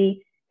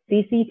TV,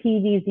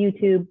 CCTV's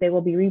YouTube. They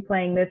will be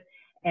replaying this.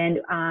 And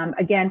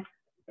again,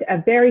 a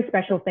very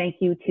special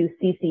thank you to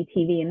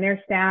CCTV and their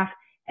staff.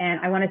 And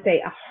I want to say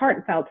a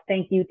heartfelt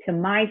thank you to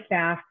my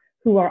staff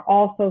who are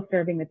also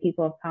serving the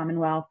people of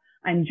Commonwealth.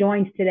 I'm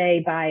joined today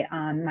by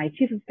my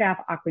Chief of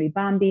Staff, Akriti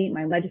Bombi,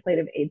 my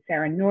Legislative Aide,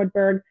 Sarah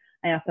Nordberg.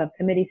 I also have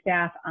committee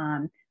staff,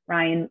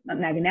 Ryan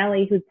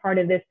Maganelli, who's part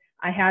of this.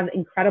 I have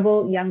incredible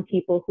young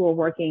people who are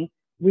working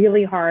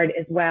really hard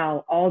as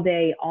well, all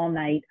day, all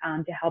night,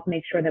 to help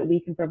make sure that we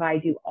can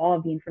provide you all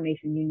of the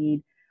information you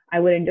need. I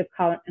would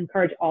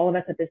encourage all of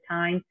us at this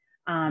time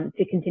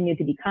to continue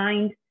to be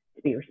kind,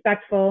 to be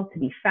respectful, to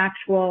be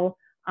factual,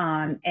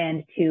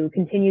 and to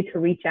continue to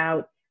reach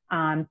out.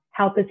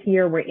 Help us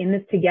here. We're in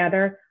this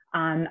together.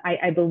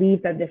 I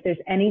believe that if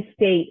there's any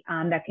state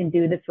that can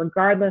do this,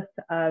 regardless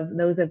of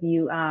those of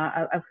you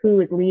of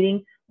who is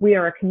leading, we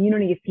are a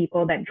community of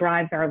people that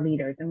drives our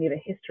leaders, and we have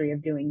a history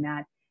of doing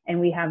that. And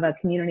we have a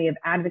community of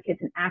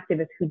advocates and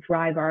activists who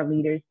drive our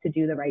leaders to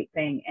do the right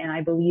thing. And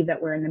I believe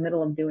that we're in the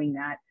middle of doing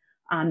that.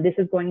 This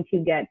is going to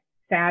get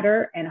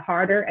sadder and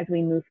harder as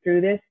we move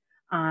through this,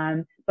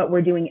 but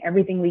we're doing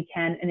everything we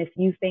can. And if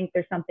you think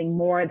there's something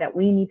more that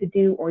we need to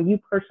do, or you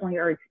personally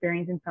are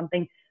experiencing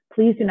something,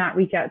 please do not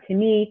reach out to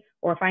me,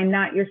 or if I'm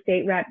not your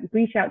state rep,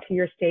 reach out to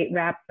your state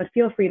rep, but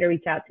feel free to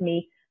reach out to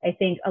me. I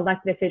think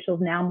elected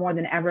officials now more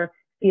than ever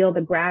feel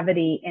the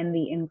gravity and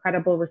the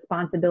incredible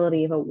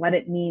responsibility of what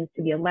it means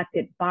to be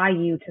elected by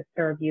you to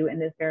serve you in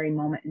this very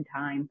moment in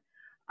time.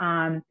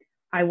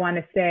 I want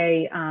to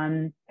say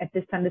at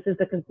this time, this is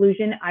the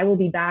conclusion. I will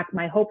be back.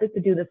 My hope is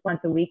to do this once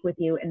a week with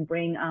you and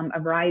bring a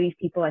variety of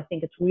people. I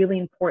think it's really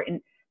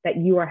important that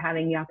you are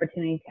having the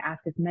opportunity to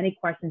ask as many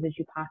questions as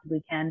you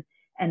possibly can,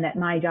 and that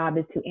my job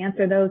is to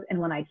answer those. And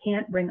when I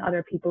can't, bring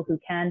other people who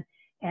can.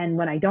 And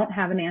when I don't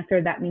have an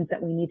answer, that means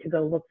that we need to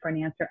go look for an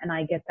answer. And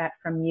I get that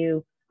from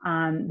you,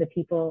 the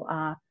people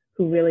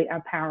who really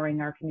are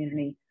powering our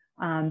community.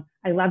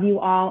 I love you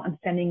all. I'm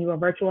sending you a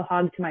virtual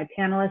hug to my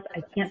panelists.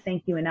 I can't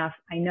thank you enough.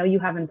 I know you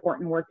have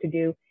important work to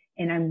do,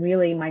 and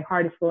my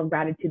heart is full of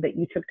gratitude that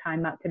you took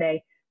time out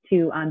today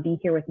to be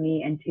here with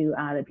me and to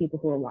the people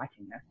who are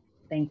watching this.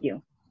 Thank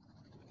you.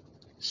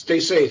 Stay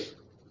safe.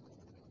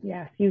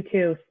 Yes, you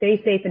too.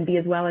 Stay safe and be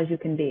as well as you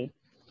can be.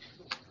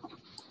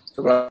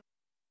 Goodbye.